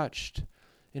be touched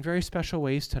in very special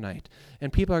ways tonight.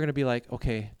 And people are going to be like,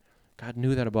 okay, God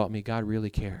knew that about me. God really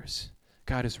cares.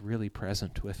 God is really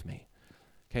present with me.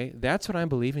 Okay, that's what I'm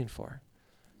believing for.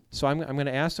 So I'm going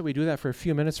to ask that we do that for a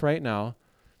few minutes right now.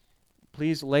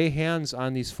 Please lay hands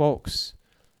on these folks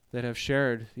that have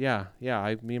shared, me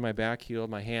and my back healed,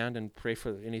 my hand, and pray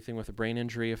for anything with a brain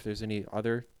injury if there's any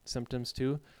other symptoms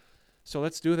too. So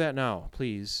let's do that now,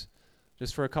 please.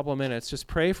 Just for a couple of minutes. Just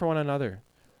pray for one another.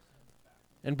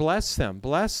 And bless them,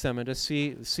 and to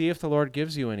see if the Lord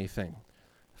gives you anything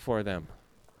for them.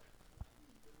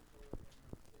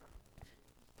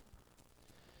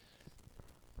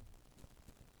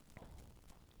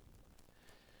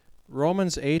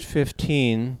 Romans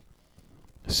 8:15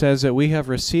 says that we have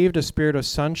received a spirit of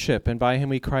sonship, and by him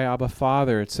we cry, Abba,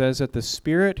 Father. It says that the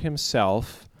Spirit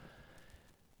himself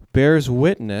bears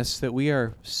witness that we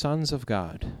are sons of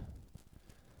God.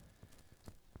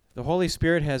 The Holy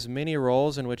Spirit has many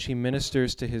roles in which he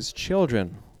ministers to his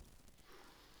children.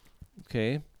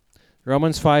 Okay?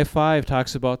 Romans 5:5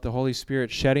 talks about the Holy Spirit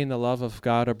shedding the love of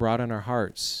God abroad in our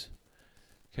hearts.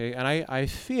 Okay? And I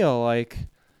feel like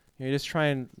you just try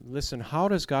and listen, how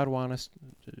does God want us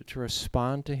to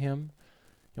respond to him?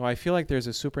 I feel like there's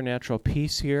a supernatural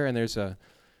peace here, and there's a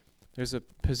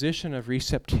position of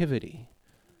receptivity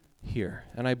here.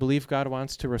 And I believe God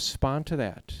wants to respond to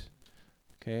that.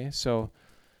 Okay, so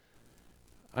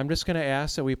I'm just going to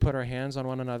ask that we put our hands on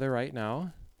one another right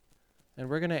now, and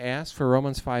we're going to ask for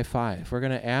Romans 5:5. We're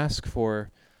going to ask for,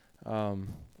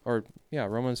 Romans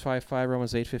 5:5,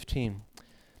 Romans 8:15.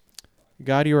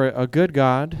 God, you are a good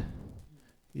God.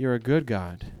 You're a good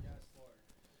God.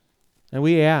 And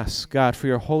we ask, God, for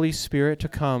your Holy Spirit to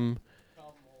come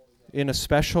in a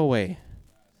special way.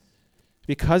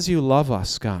 Because you love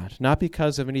us, God. Not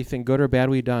because of anything good or bad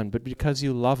we've done, but because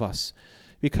you love us.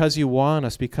 Because you want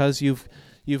us. Because you've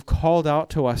called out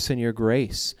to us in your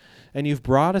grace. And you've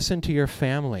brought us into your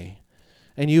family.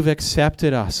 And you've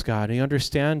accepted us, God. And you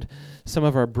understand some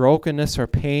of our brokenness, our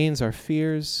pains, our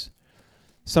fears.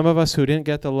 Some of us who didn't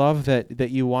get the love that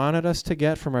you wanted us to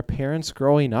get from our parents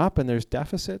growing up, and there's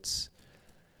deficits.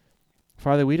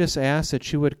 Father, we just ask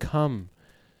that you would come.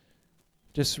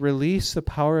 Just release the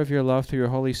power of your love through your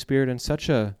Holy Spirit in such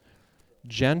a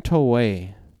gentle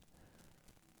way,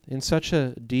 in such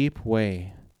a deep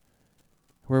way,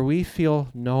 where we feel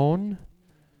known,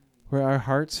 where our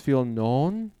hearts feel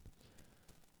known,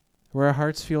 where our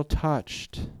hearts feel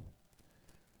touched,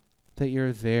 that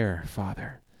you're there,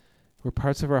 Father, where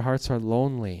parts of our hearts are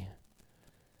lonely,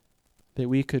 that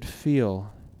we could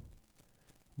feel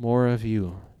more of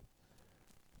you.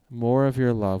 More of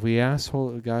your love. We ask,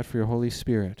 God, for your Holy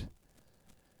Spirit,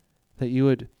 that you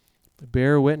would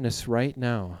bear witness right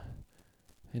now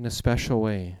in a special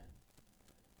way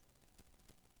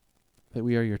that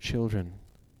we are your children.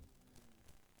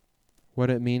 What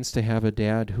it means to have a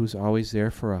dad who's always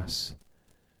there for us,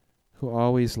 who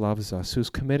always loves us, who's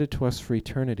committed to us for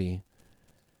eternity,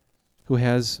 who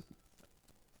has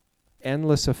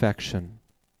endless affection,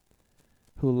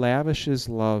 who lavishes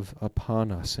love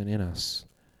upon us and in us.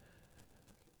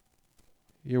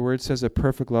 Your word says that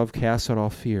perfect love casts out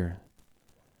all fear.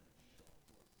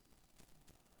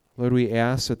 Lord, we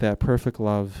ask that perfect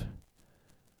love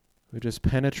would just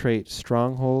penetrate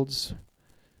strongholds,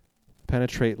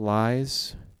 penetrate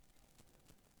lies,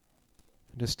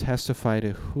 and just testify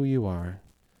to who you are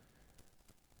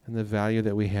and the value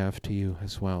that we have to you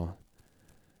as well.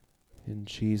 In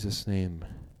Jesus' name.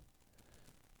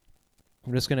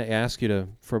 I'm just going to ask you to,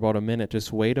 for about a minute,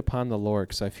 just wait upon the Lord,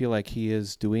 because I feel like he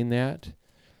is doing that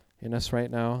in us right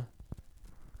now.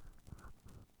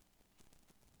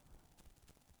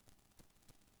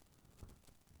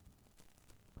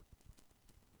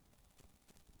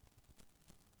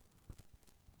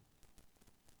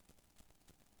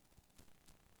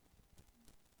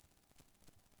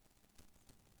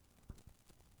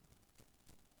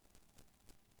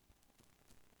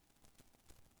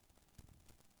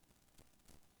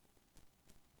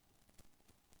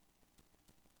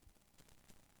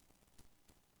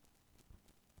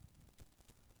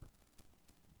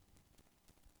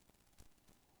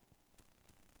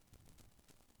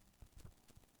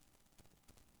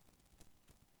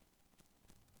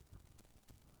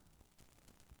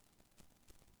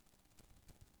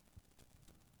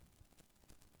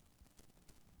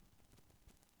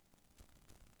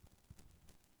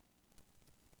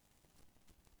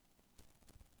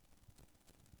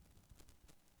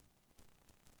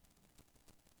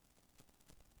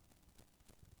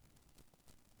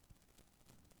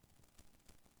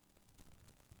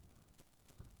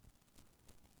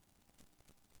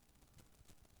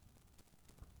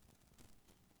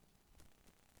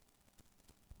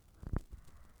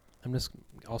 I'm just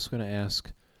also going to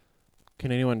ask,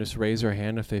 can anyone just raise their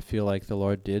hand if they feel like the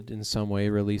Lord did in some way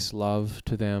release love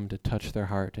to them, to touch their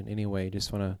heart in any way?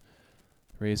 Just want to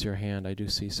raise your hand. I do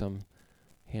see some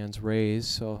hands raised,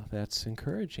 so that's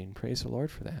encouraging. Praise the Lord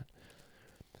for that.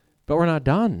 But we're not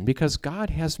done, because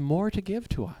God has more to give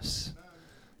to us.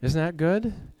 Isn't that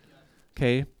good?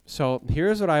 Okay, so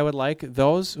here's what I would like.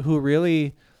 Those who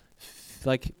really,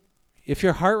 if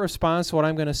your heart responds to what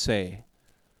I'm going to say,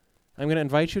 I'm going to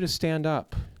invite you to stand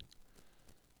up.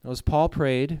 As Paul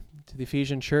prayed to the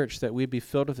Ephesian church that we'd be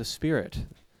filled with the Spirit.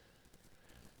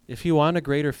 If you want a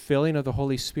greater filling of the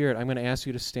Holy Spirit, I'm going to ask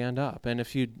you to stand up. And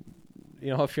if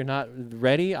if you're not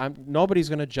ready, nobody's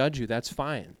going to judge you. That's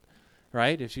fine,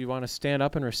 right? If you want to stand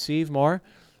up and receive more,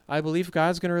 I believe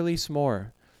God's going to release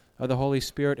more of the Holy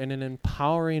Spirit in an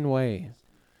empowering way.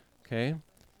 Okay?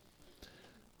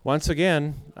 Once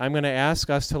again, I'm going to ask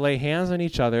us to lay hands on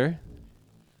each other.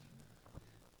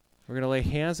 We're going to lay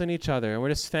hands on each other. And we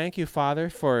just thank you, Father,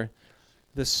 for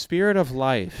the Spirit of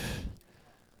life.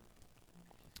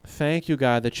 Thank you,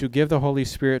 God, that you give the Holy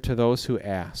Spirit to those who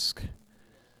ask.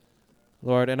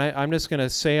 Lord, and I'm just going to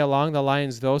say along the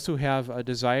lines, those who have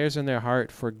desires in their heart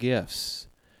for gifts,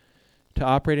 to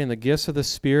operate in the gifts of the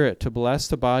Spirit, to bless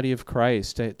the body of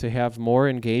Christ, to have more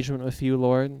engagement with you,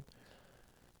 Lord.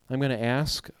 I'm going to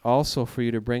ask also for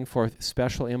you to bring forth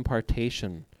special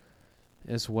impartation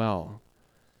as well.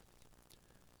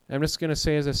 I'm just going to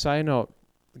say as a side note,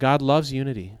 God loves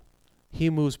unity. He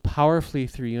moves powerfully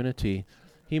through unity.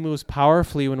 He moves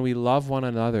powerfully when we love one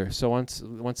another. So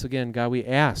once again, God, we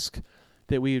ask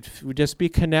that we would just be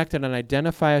connected and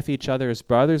identify with each other as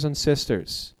brothers and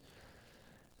sisters.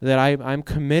 That I'm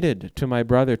committed to my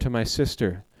brother, to my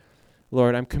sister.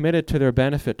 Lord, I'm committed to their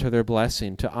benefit, to their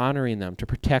blessing, to honoring them, to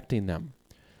protecting them.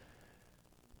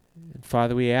 And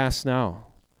Father, we ask now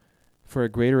for a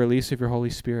greater release of your Holy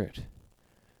Spirit.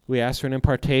 We ask for an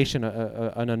impartation,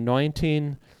 an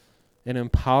anointing, an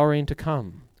empowering to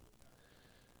come.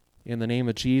 In the name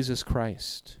of Jesus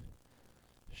Christ.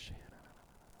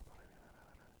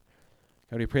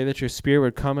 God, we pray that your Spirit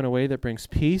would come in a way that brings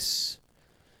peace.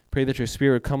 Pray that your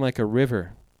Spirit would come like a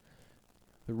river.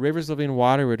 The rivers of living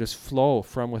water would just flow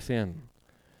from within.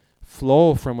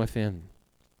 Flow from within.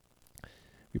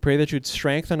 We pray that you'd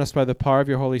strengthen us by the power of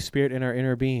your Holy Spirit in our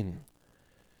inner being.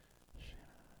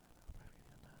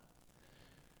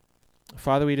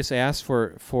 Father, we just ask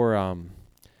for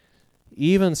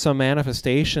even some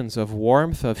manifestations of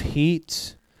warmth, of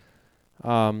heat,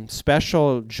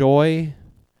 special joy.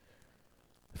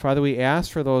 Father, we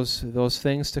ask for those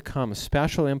things to come,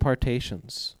 special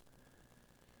impartations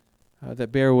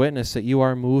that bear witness that you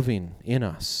are moving in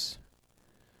us.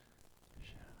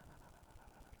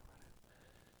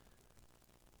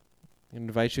 I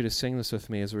invite you to sing this with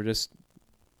me as we're just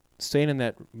staying in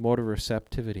that mode of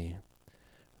receptivity.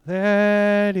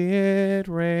 Let it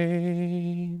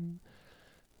rain.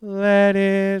 Let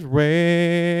it rain.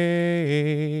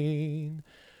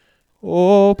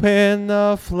 Open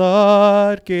the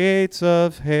floodgates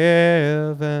of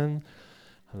heaven.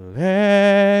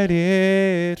 Let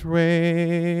it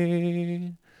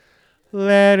rain.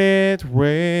 Let it rain.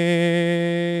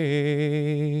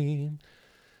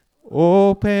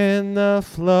 Open the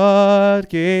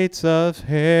floodgates of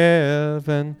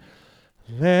heaven.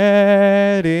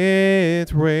 Let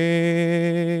it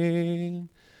rain.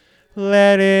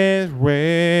 Let it rain.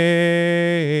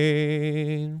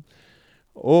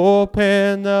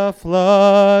 Open the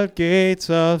floodgates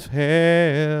of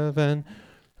heaven.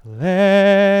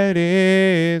 Let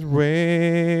it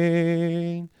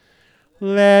rain.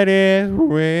 Let it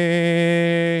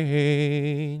rain.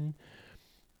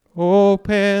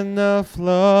 Open the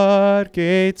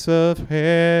floodgates of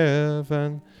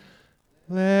heaven.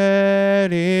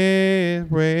 Let it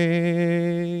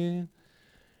rain.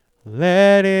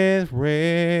 Let it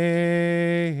rain.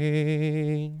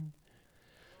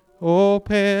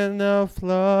 Open the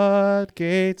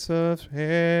floodgates of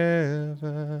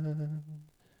heaven.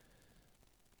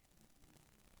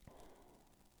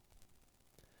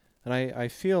 And I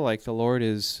feel like the Lord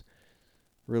is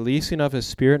releasing of his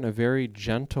Spirit in a very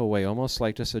gentle way, almost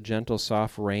like just a gentle,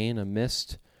 soft rain, a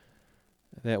mist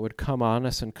that would come on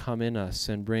us and come in us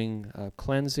and bring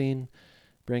cleansing,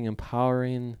 bring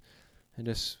empowering, and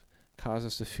just cause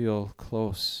us to feel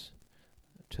close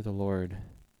to the Lord.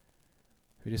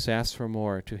 We just ask for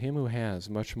more. To him who has,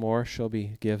 much more shall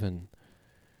be given.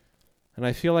 And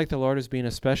I feel like the Lord is being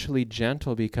especially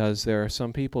gentle because there are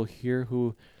some people here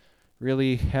who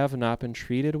really have not been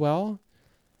treated well,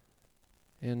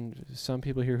 and some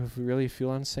people here who really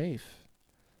feel unsafe.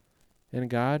 And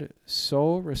God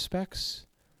so respects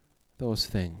those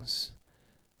things.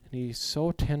 And he's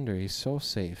so tender, he's so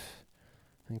safe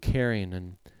and caring,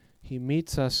 and he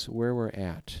meets us where we're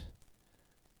at.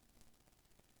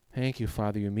 Thank you,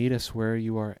 Father. You meet us where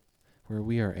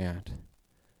we are at.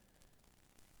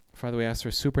 Father, we ask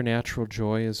for supernatural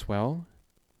joy as well.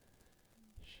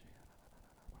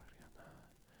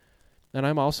 And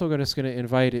I'm also just going to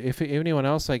invite, if anyone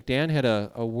else, like Dan had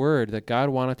a word that God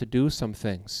wanted to do some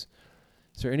things.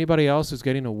 Is there anybody else who's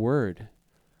getting a word?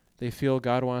 They feel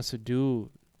God wants to do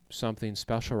something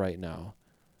special right now.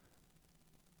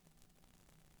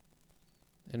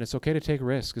 And it's okay to take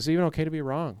risks. It's even okay to be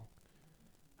wrong.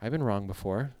 I've been wrong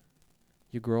before.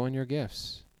 You grow in your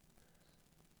gifts.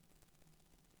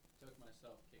 It took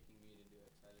myself kicking me to do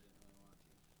it because I didn't really want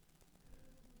to.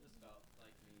 It just felt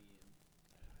like me,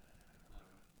 and I don't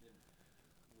know, didn't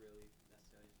really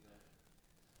necessarily feel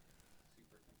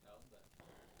super compelled, but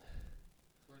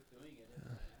it's worth doing it.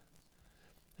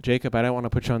 Jacob, I don't want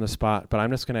to put you on the spot, but I'm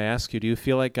just going to ask you, do you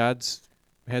feel like God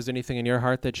has anything in your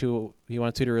heart that he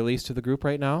wants you to release to the group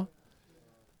right now?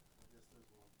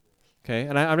 Okay,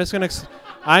 and I'm just going to,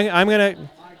 I'm going to,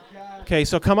 okay,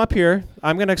 so come up here.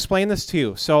 I'm going to explain this to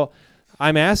you. So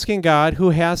I'm asking God who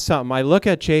has something. I look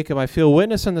at Jacob. I feel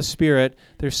witness in the Spirit.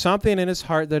 There's something in his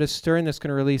heart that is stirring that's going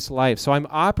to release life. So I'm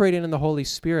operating in the Holy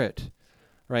Spirit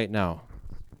right now.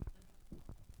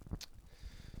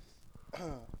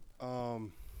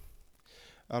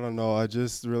 I don't know. I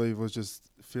just really was just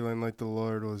feeling like the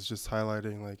Lord was just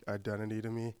highlighting like identity to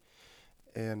me,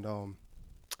 and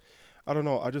I don't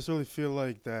know. I just really feel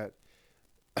like that.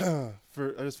 I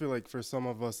just feel like for some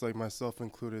of us, like myself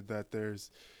included, that there's,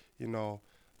 you know,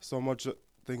 so much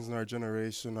things in our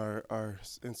generation are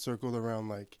encircled around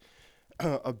like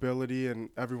ability, and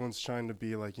everyone's trying to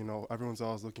be like, everyone's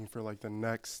always looking for like the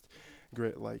next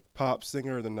great like pop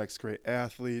singer, the next great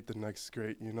athlete, the next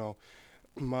great,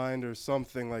 mind or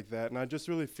something like that. And I just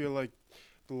really feel like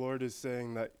the Lord is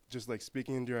saying that, just like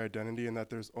speaking into your identity, and that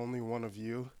there's only one of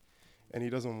you, and he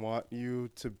doesn't want you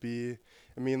to be,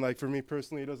 I mean, like for me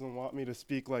personally, he doesn't want me to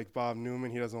speak like Bob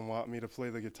Newman. He doesn't want me to play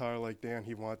the guitar like Dan.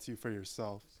 He wants you for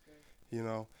yourself,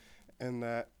 and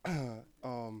that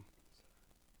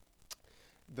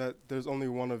that there's only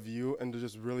one of you, and to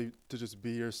just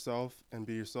be yourself and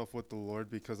be yourself with the Lord,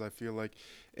 because I feel like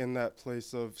in that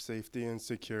place of safety and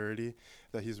security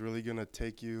that he's really going to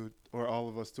take you, or all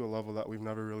of us, to a level that we've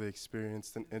never really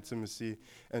experienced in intimacy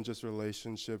and just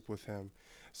relationship with him.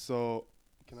 So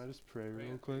can I just pray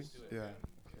real quick? Yeah.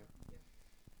 Okay.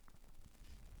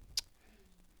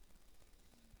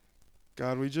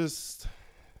 God, we just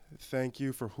thank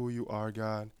you for who you are,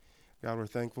 God. God, we're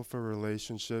thankful for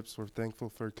relationships. We're thankful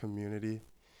for community.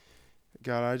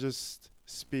 God, I just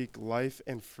speak life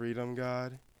and freedom,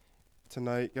 God,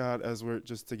 tonight, God, as we're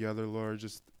just together, Lord.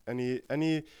 Just any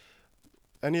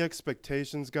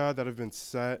expectations, God, that have been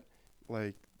set,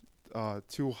 like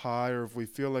too high, or if we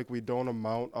feel like we don't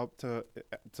amount up to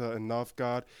enough,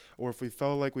 God, or if we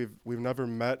felt like we've never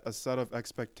met a set of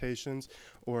expectations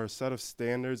or a set of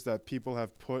standards that people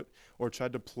have put or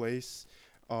tried to place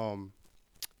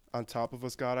on top of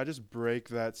us, God, I just break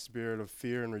that spirit of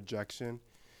fear and rejection.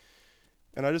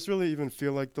 And I just really even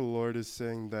feel like the Lord is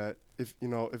saying that if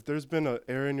there's been an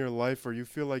area in your life where you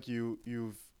feel like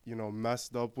you've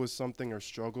messed up with something or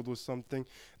struggled with something,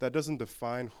 that doesn't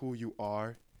define who you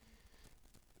are.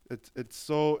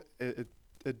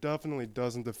 It definitely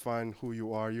doesn't define who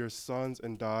you are. You're sons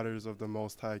and daughters of the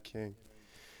Most High King.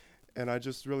 And I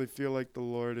just really feel like the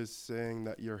Lord is saying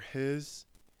that you're his,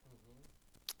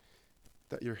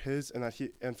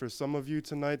 and for some of you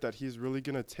tonight, that he's really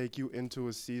going to take you into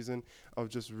a season of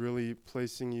just really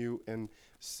placing you in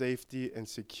safety and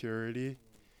security,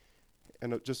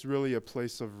 and just really a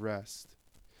place of rest.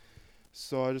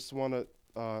 So I just want to,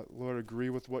 Lord, agree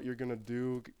with what you're going to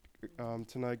do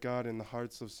tonight, God, in the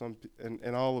hearts of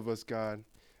and all of us, God,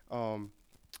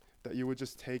 that you would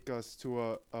just take us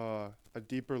to a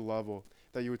deeper level,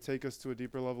 that you would take us to a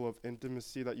deeper level of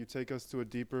intimacy, that you take us to a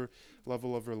deeper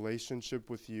level of relationship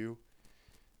with you.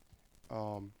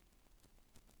 And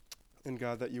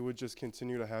God, that you would just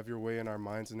continue to have your way in our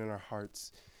minds and in our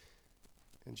hearts.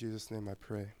 In Jesus' name I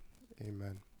pray.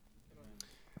 Amen.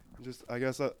 Just, I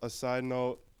guess, a side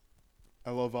note,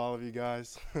 I love all of you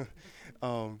guys.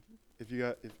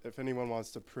 If anyone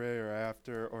wants to pray or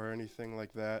after or anything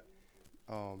like that,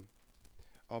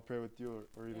 I'll pray with you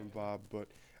or even Bob. But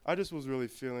I just was really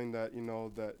feeling that,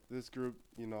 that this group,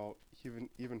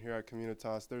 even here at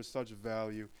Communitas, there's such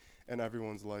value in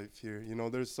everyone's life here.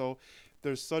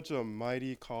 There's such a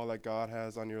mighty call that God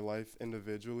has on your life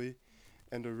individually,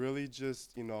 and to really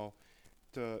just,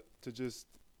 to just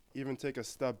even take a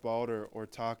step out or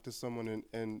talk to someone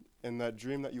and that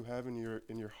dream that you have in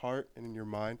your heart and in your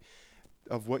mind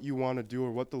of what you want to do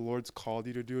or what the Lord's called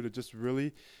you to do, to just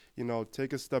really,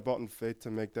 take a step out in faith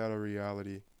to make that a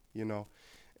reality,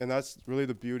 And that's really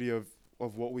the beauty of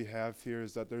what we have here,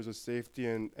 is that there's a safety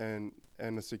and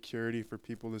a security for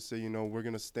people to say, we're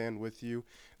going to stand with you.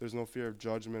 There's no fear of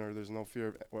judgment, or there's no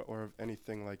fear of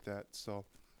anything like that. So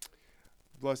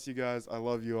bless you guys. I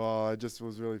love you all. I just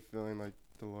was really feeling like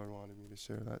the Lord wanted me to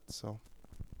share that. So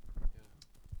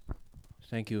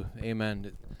Thank you.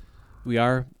 Amen. We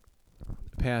are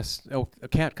past. Oh,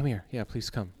 Kat, come here. Yeah, please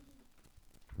come.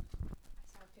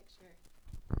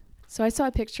 So I saw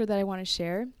a picture that I want to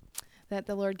share that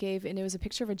the Lord gave, and it was a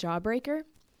picture of a jawbreaker.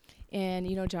 And,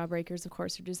 jawbreakers, of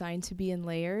course, are designed to be in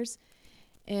layers.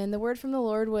 And the word from the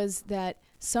Lord was that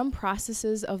some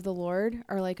processes of the Lord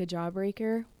are like a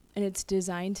jawbreaker, and it's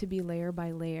designed to be layer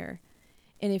by layer.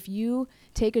 And if you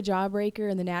take a jawbreaker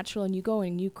in the natural and you go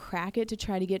and you crack it to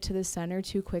try to get to the center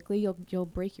too quickly, you'll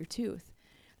break your tooth.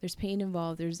 There's pain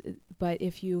involved. But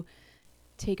if you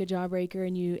take a jawbreaker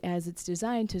and you, as it's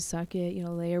designed to suck it,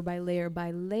 layer by layer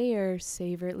by layer,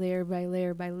 savor it layer by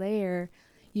layer by layer,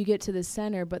 you get to the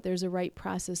center, but there's a right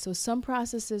process. So some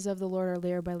processes of the Lord are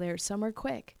layer by layer. Some are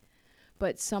quick,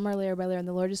 but some are layer by layer. And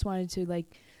the Lord just wanted to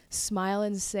smile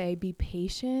and say, be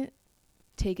patient,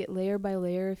 take it layer by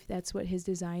layer if that's what his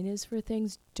design is for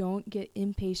things. Don't get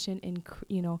impatient and,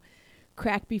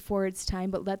 crack before it's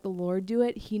time, but let the Lord do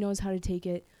it. He knows how to take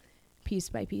it piece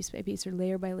by piece by piece, or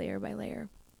layer by layer by layer.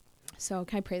 So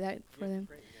can I pray that for them?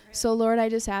 So Lord, I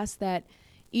just ask that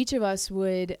each of us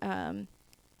would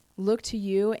look to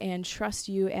you and trust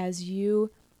you as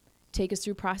you take us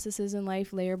through processes in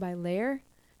life layer by layer.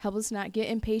 Help us not get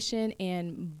impatient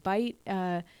and bite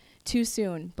too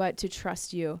soon, but to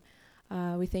trust you.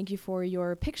 We thank you for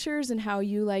your pictures and how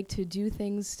you like to do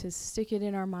things to stick it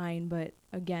in our mind. But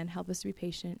again, help us to be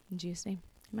patient. In Jesus' name,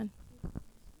 amen.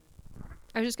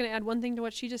 I was just going to add one thing to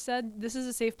what she just said. This is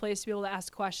a safe place to be able to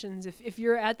ask questions. If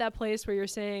you're at that place where you're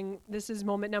saying, this is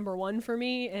moment number 1 for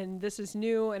me, and this is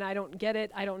new, and I don't get it,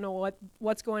 I don't know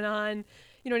what's going on,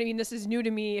 you know what I mean, this is new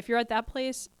to me. If you're at that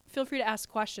place, feel free to ask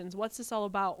questions. What's this all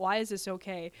about? Why is this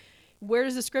okay? Where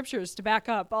is the scriptures to back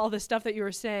up all the stuff that you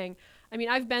were saying? I mean,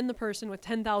 I've been the person with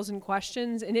 10,000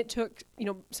 questions, and it took,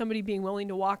 somebody being willing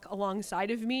to walk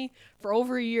alongside of me for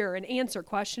over a year and answer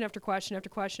question after question after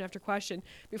question after question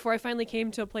before I finally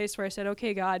came to a place where I said,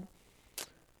 okay, God,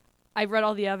 I've read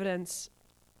all the evidence.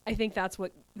 I think that's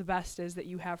what the best is that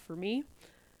you have for me.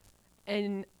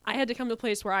 And I had to come to a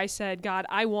place where I said, God,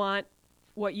 I want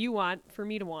what you want for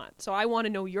me to want. So I want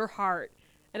to know your heart,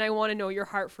 and I want to know your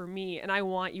heart for me, and I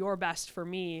want your best for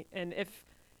me. And if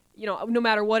no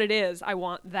matter what it is, I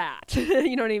want that.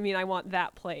 You know what I mean? I want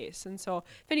that place. And so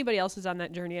if anybody else is on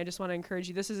that journey, I just want to encourage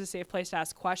you. This is a safe place to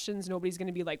ask questions. Nobody's going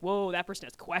to be like, whoa, that person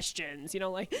has questions. That's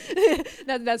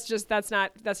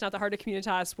not the heart of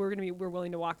Communitas. We're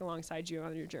willing to walk alongside you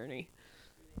on your journey.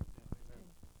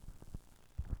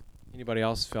 Anybody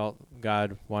else felt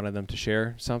God wanted them to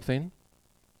share something?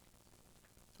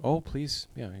 Oh, please.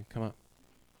 Yeah, come up.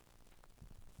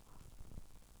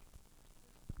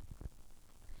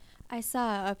 I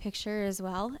saw a picture as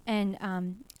well, and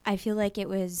I feel like it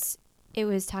was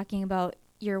talking about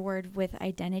your word with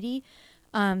identity.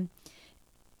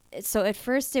 So at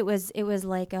first it was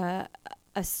like a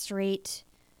straight,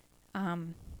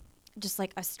 just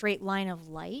like a straight line of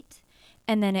light,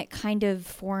 and then it kind of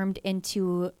formed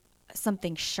into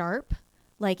something sharp,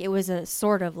 like it was a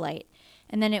sword of light,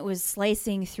 and then it was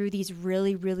slicing through these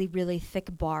really, really, really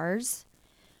thick bars,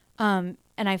 and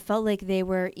I felt like they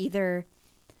were either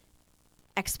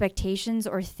expectations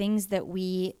or things that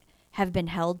we have been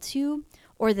held to,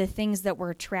 or the things that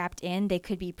we're trapped in. They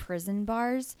could be prison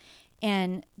bars,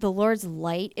 and the Lord's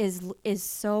light is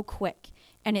so quick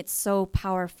and it's so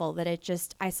powerful that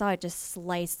I saw it just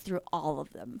slice through all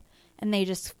of them, and they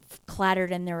just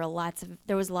clattered, and there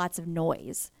was lots of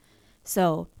noise.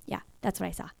 So yeah, that's what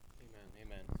I saw.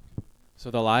 Amen.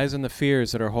 So the lies and the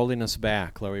fears that are holding us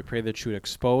back, Lord, we pray that you would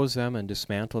expose them and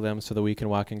dismantle them so that we can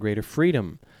walk in greater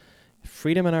freedom.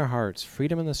 Freedom in our hearts,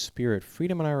 freedom in the spirit,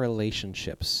 freedom in our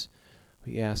relationships.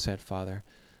 We ask that, Father.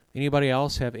 Anybody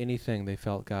else have anything they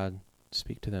felt God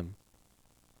speak to them?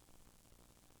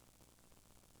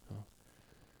 Oh.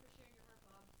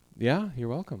 Yeah, you're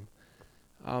welcome.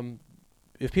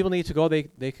 If people need to go,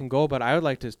 they can go, but I would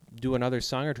like to do another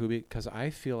song or two because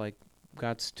I feel like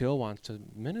God still wants to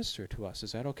minister to us.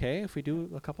 Is that okay if we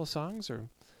do a couple songs? Or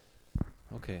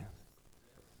okay.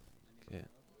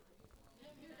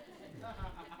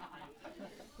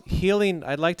 Healing,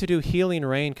 I'd like to do Healing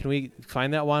Rain. Can we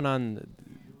find that one on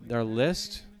our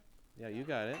list? Yeah, you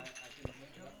got it.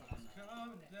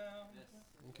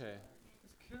 Okay.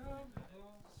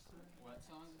 What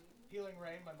song? Healing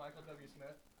Rain by Michael W.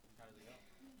 Smith.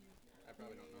 I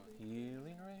probably don't know it.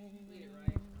 Healing rain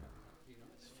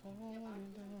is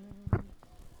falling down.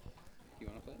 You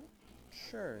want to play it?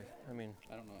 Sure. I mean,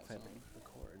 I don't know if that I song. know the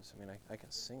chords. I mean, I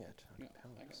can sing it. Yeah, I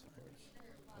got the chords.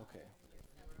 Okay.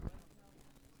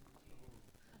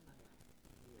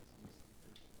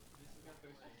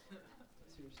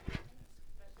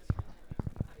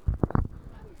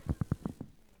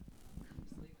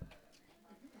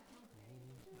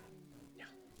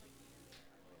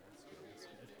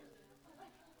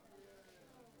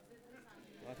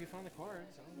 Well, if you found the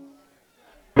chords, I don't know.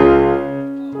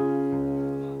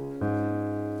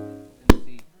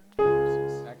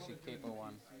 Actually, Capo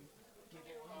 1.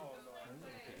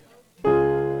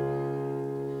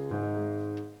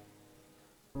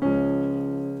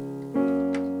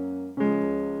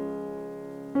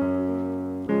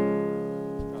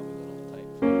 Probably a little tight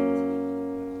for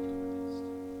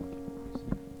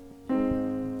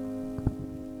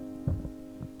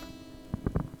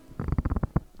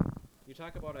You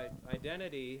talk about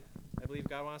identity. I believe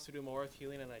God wants to do more with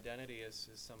healing and identity, as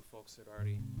some folks had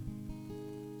already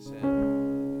said.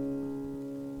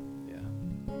 Yeah.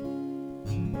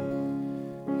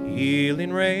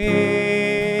 Healing rain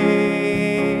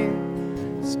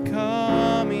is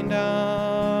coming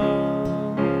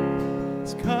down.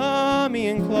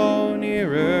 coming close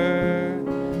nearer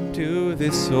to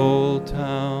this old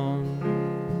town.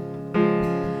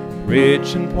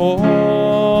 Rich and poor,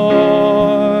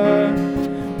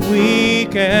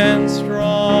 weak and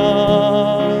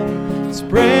strong, it's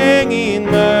bringing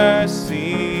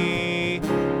mercy,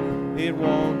 it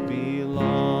won't be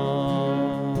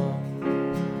long.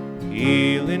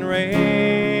 Healing rain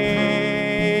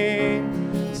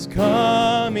is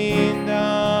coming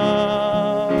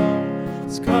down,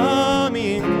 it's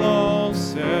coming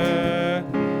closer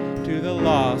to the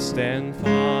lost and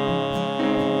found.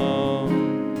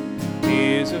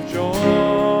 Tears of joy,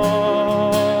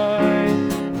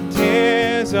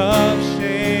 tears of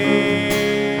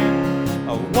shame,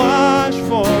 are washed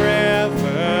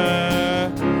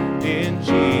forever in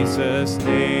Jesus'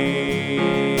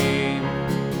 name.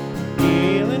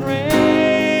 Healing rain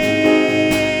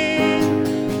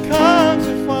comes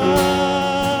with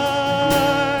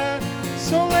fire,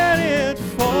 so let it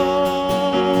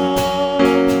fall.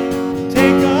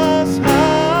 Take us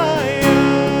higher.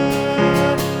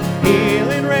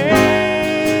 Healing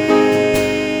rain,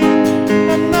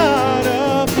 I'm not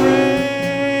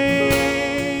afraid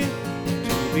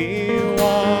to be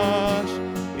washed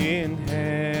in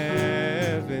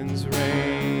heaven's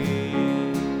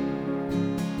rain.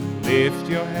 Lift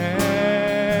your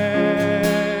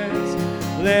hands,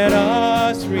 let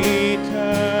us return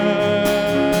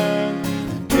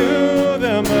to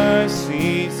the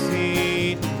mercy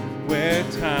seat where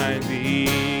time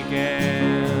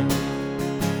began.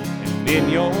 And in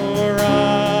your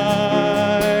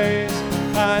eyes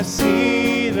I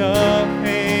see the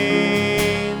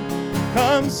pain.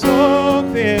 Come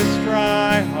soak this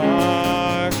dry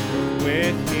heart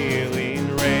with healing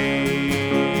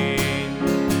rain.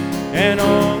 And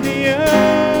only you,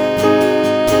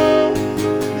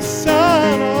 the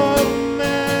Son of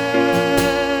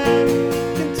Man,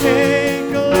 can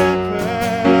take a leper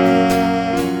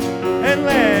and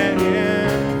let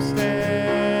him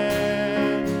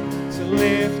stand. So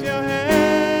lift your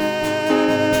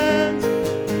hands,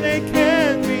 they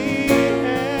can be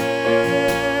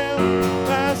held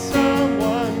by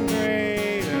someone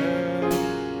greater,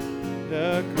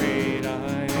 the great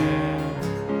I am.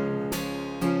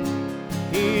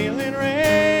 Healing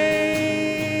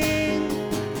rain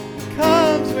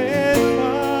comes with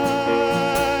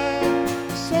fire,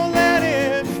 so let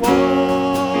it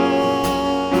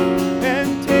fall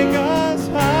and take us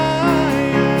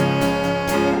higher.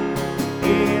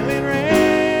 Healing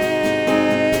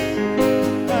rain,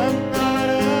 I'm not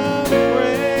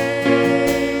afraid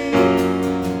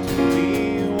to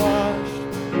be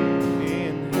washed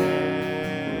in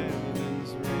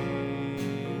heaven's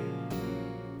rain.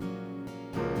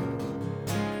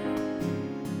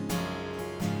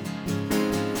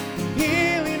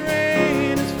 Healing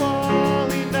rain is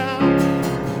falling down.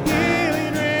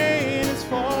 Healing rain is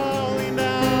falling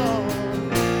down.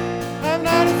 I'm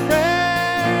not afraid.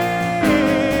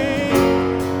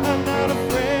 I'm not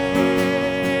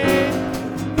afraid.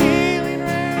 Healing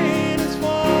rain is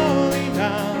falling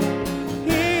down.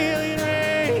 Healing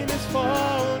rain is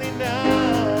falling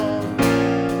down.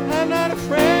 I'm not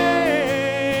afraid.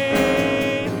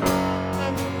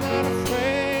 I'm not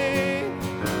afraid.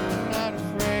 Not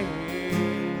afraid.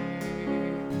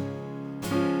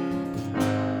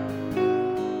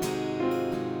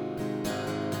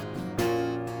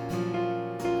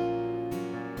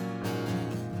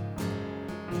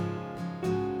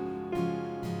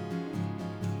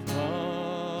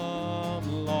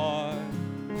 Come, Lord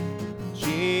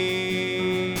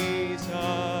Jesus,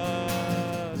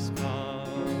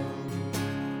 come.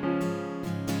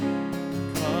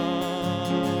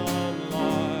 Come,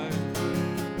 Lord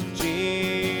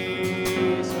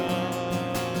Jesus,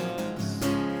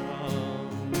 come.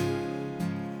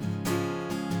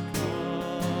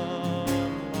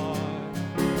 Come, Lord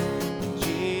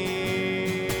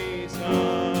Jesus,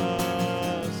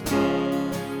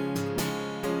 come.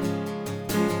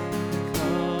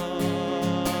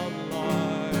 Come,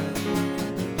 Lord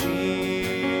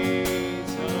Jesus,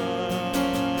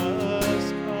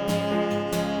 come.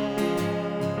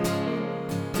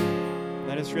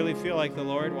 Let us really feel like the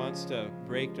Lord wants to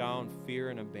break down fear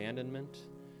and abandonment,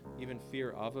 even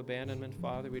fear of abandonment,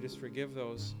 Father. We just forgive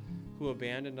those who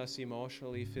abandoned us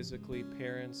emotionally, physically,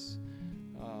 parents,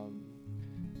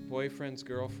 boyfriends,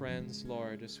 girlfriends,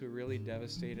 Lord, just who really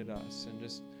devastated us, and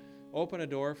just open a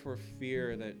door for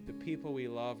fear that the people we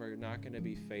love are not going to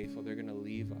be faithful. They're going to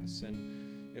leave us.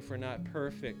 And if we're not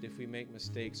perfect, if we make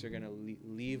mistakes, they're going to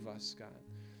leave us, God.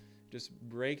 Just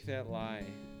break that lie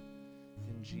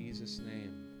in Jesus'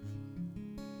 name.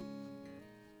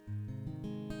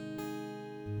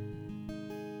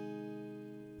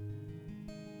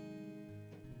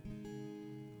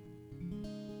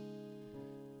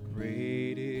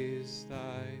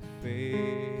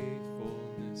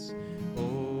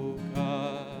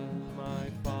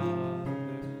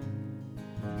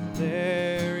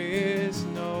 There is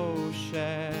no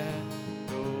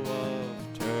shadow of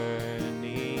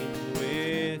turning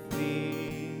with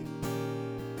thee.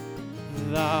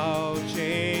 Thou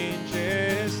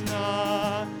changest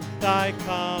not, thy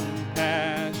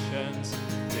compassions,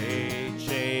 they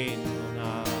change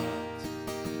not.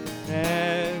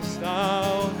 As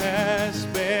thou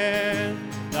hast been,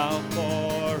 thou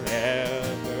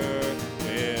forever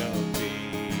will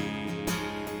be.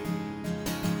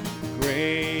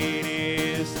 Great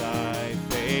is thy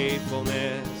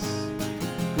faithfulness,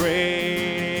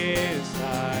 great is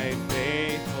thy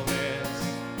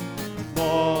faithfulness.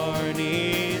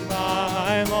 Morning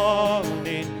by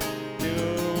morning,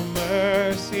 new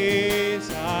mercies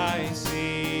I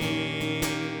see.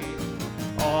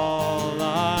 All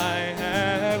I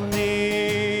have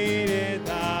needed,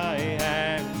 thy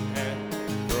hand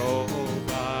hath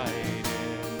provided.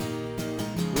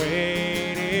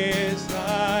 Great is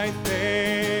thy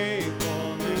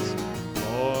faithfulness,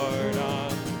 Lord,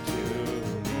 unto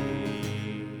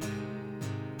me.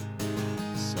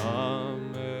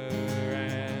 Summer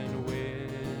and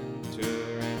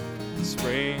winter and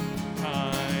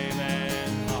springtime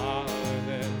and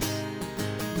harvest,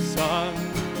 sun,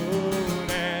 moon,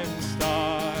 and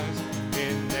stars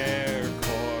in their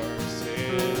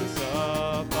courses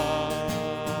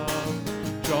above,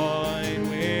 join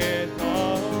with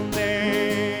all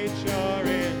nature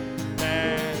in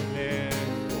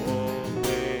manifold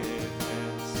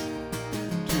witness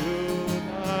to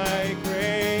thy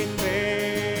great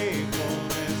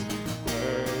faithfulness,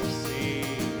 mercy,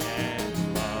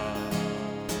 and love.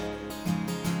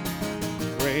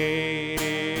 Great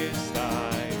is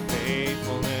thy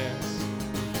faithfulness,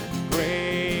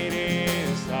 great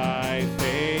is thy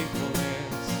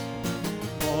faithfulness.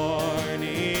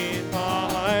 Morning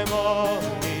by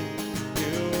morning,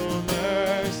 new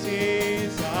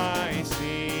mercies I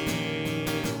see.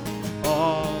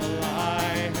 All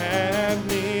I have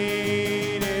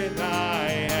needed, thy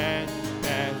hand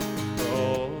hath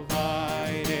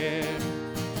provided.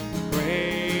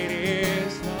 Great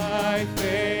is thy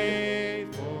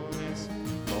faithfulness,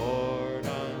 Lord,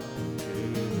 unto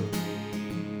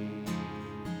me.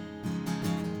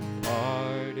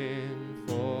 Pardon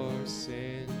for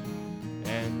sin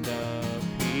and a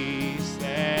peace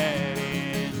that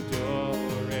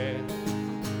endureth,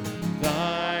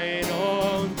 thine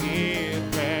own dear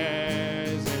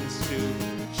presence to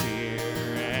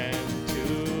cheer and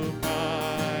to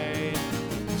guide,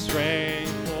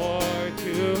 strength for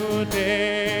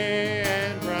today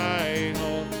and bright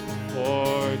hope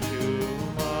for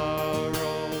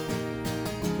tomorrow.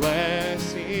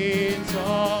 Blessings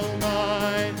all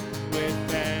mine with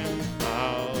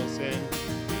 10,000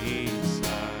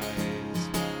 besides.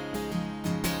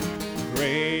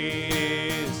 Great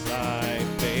is thy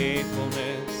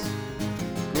faithfulness,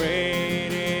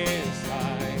 great is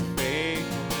thy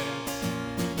faithfulness.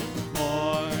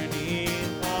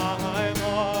 Morning by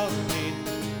morning,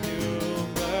 new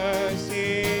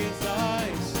mercies I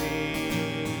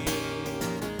see.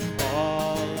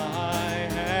 All I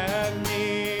have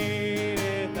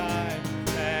needed, thy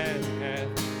hand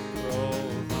hath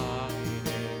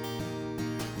provided.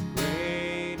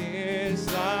 Great is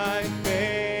thy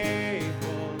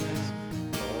faithfulness,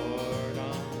 Lord,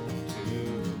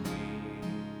 unto me.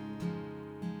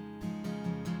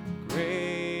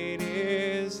 Great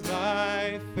is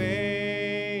thy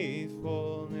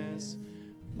faithfulness,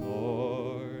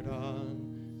 Lord,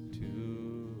 unto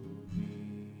me.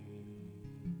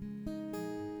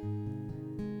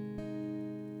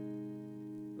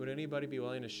 Would anybody be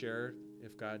willing to share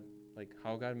if God, like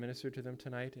how God ministered to them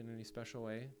tonight in any special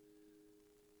way?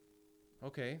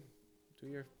 Okay, do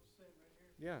your, Same right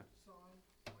here. yeah. Song,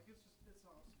 like it's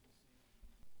awesome to see.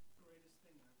 Greatest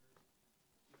thing ever.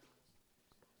 To be honest.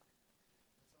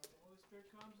 That's how the Holy Spirit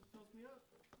comes and fills me up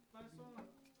by song.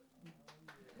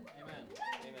 Amen.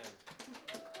 Amen.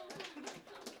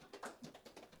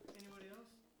 Anybody else?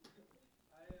 I just think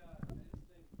I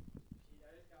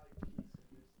just got like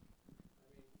peace and just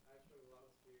I've struggled a lot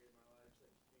with fear in my life,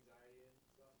 like anxiety and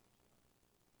stuff.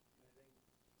 And I think it's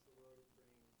the Lord is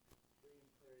bringing clarity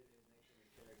to His nature and His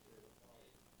character to follow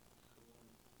the one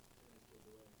thing is taken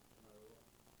away no matter what.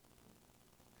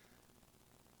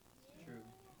 True.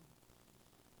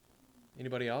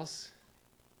 Anybody else?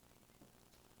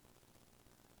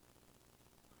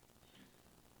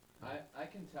 I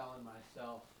can tell in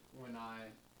myself when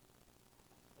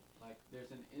there's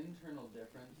an internal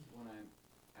difference when I'm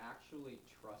actually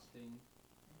trusting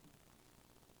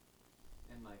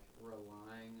and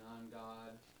relying on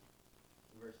God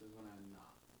versus when I'm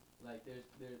not. Like there's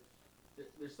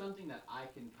something that I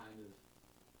can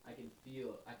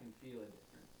feel feel a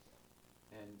difference.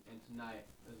 And tonight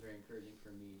was very encouraging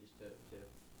for me just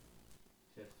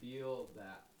to feel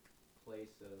that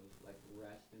place of like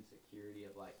rest and security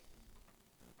of like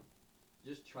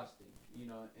just trusting, you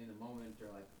know, in the moment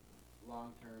or like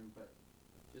long term, but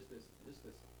just this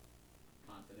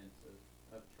confidence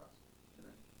of trust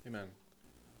tonight. Amen.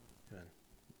 Amen.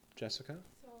 Jessica?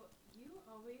 So you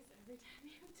always, every time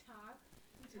you talk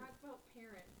about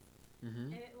parents.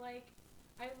 Mm-hmm. And it like,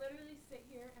 I literally sit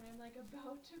here and I'm like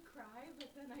about to cry, but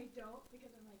then I don't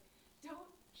because I'm like, don't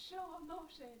show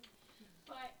emotion.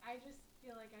 But I just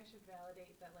feel like I should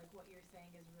validate that like what you're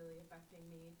saying is really affecting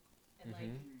me. And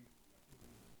like,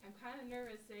 I'm kind of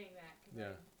nervous saying that because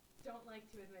Yeah. I don't like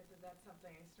to admit that that's something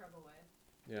I struggle with.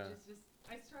 Yeah. Which is just,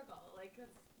 I struggle, like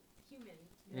that's human.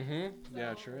 Mm-hmm.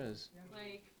 Yeah, it So, sure is.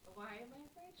 Like, why am I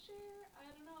afraid to share? I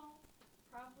don't know.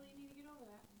 Probably need to get over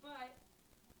that. But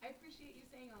I appreciate you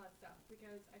saying all that stuff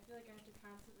because I feel like I have to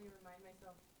constantly remind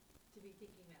myself to be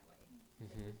thinking that way.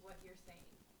 Mhm. With what you're saying,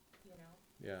 you know?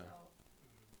 Yeah. So,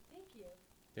 thank you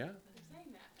Yeah. for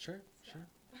saying that. Sure. stuff. Sure.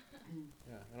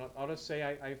 Yeah, and I'll just say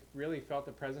I really felt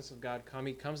the presence of God come.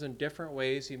 He comes in different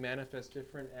ways. He manifests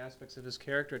different aspects of his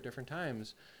character at different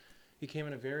times. He came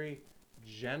in a very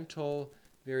gentle,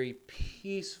 very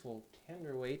peaceful,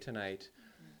 tender way tonight.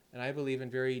 And I believe in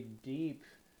very deep,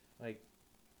 like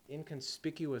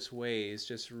inconspicuous ways,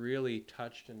 just really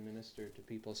touched and ministered to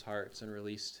people's hearts and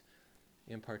released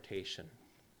impartation,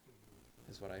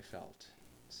 is what I felt.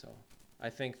 So I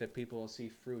think that people will see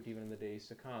fruit even in the days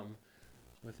to come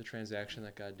with the transaction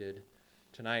that God did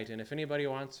tonight. And if anybody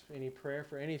wants any prayer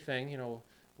for anything, you know,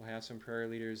 we'll have some prayer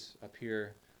leaders up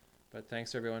here. But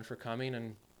thanks everyone for coming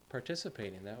and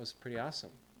participating. That was pretty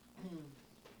awesome.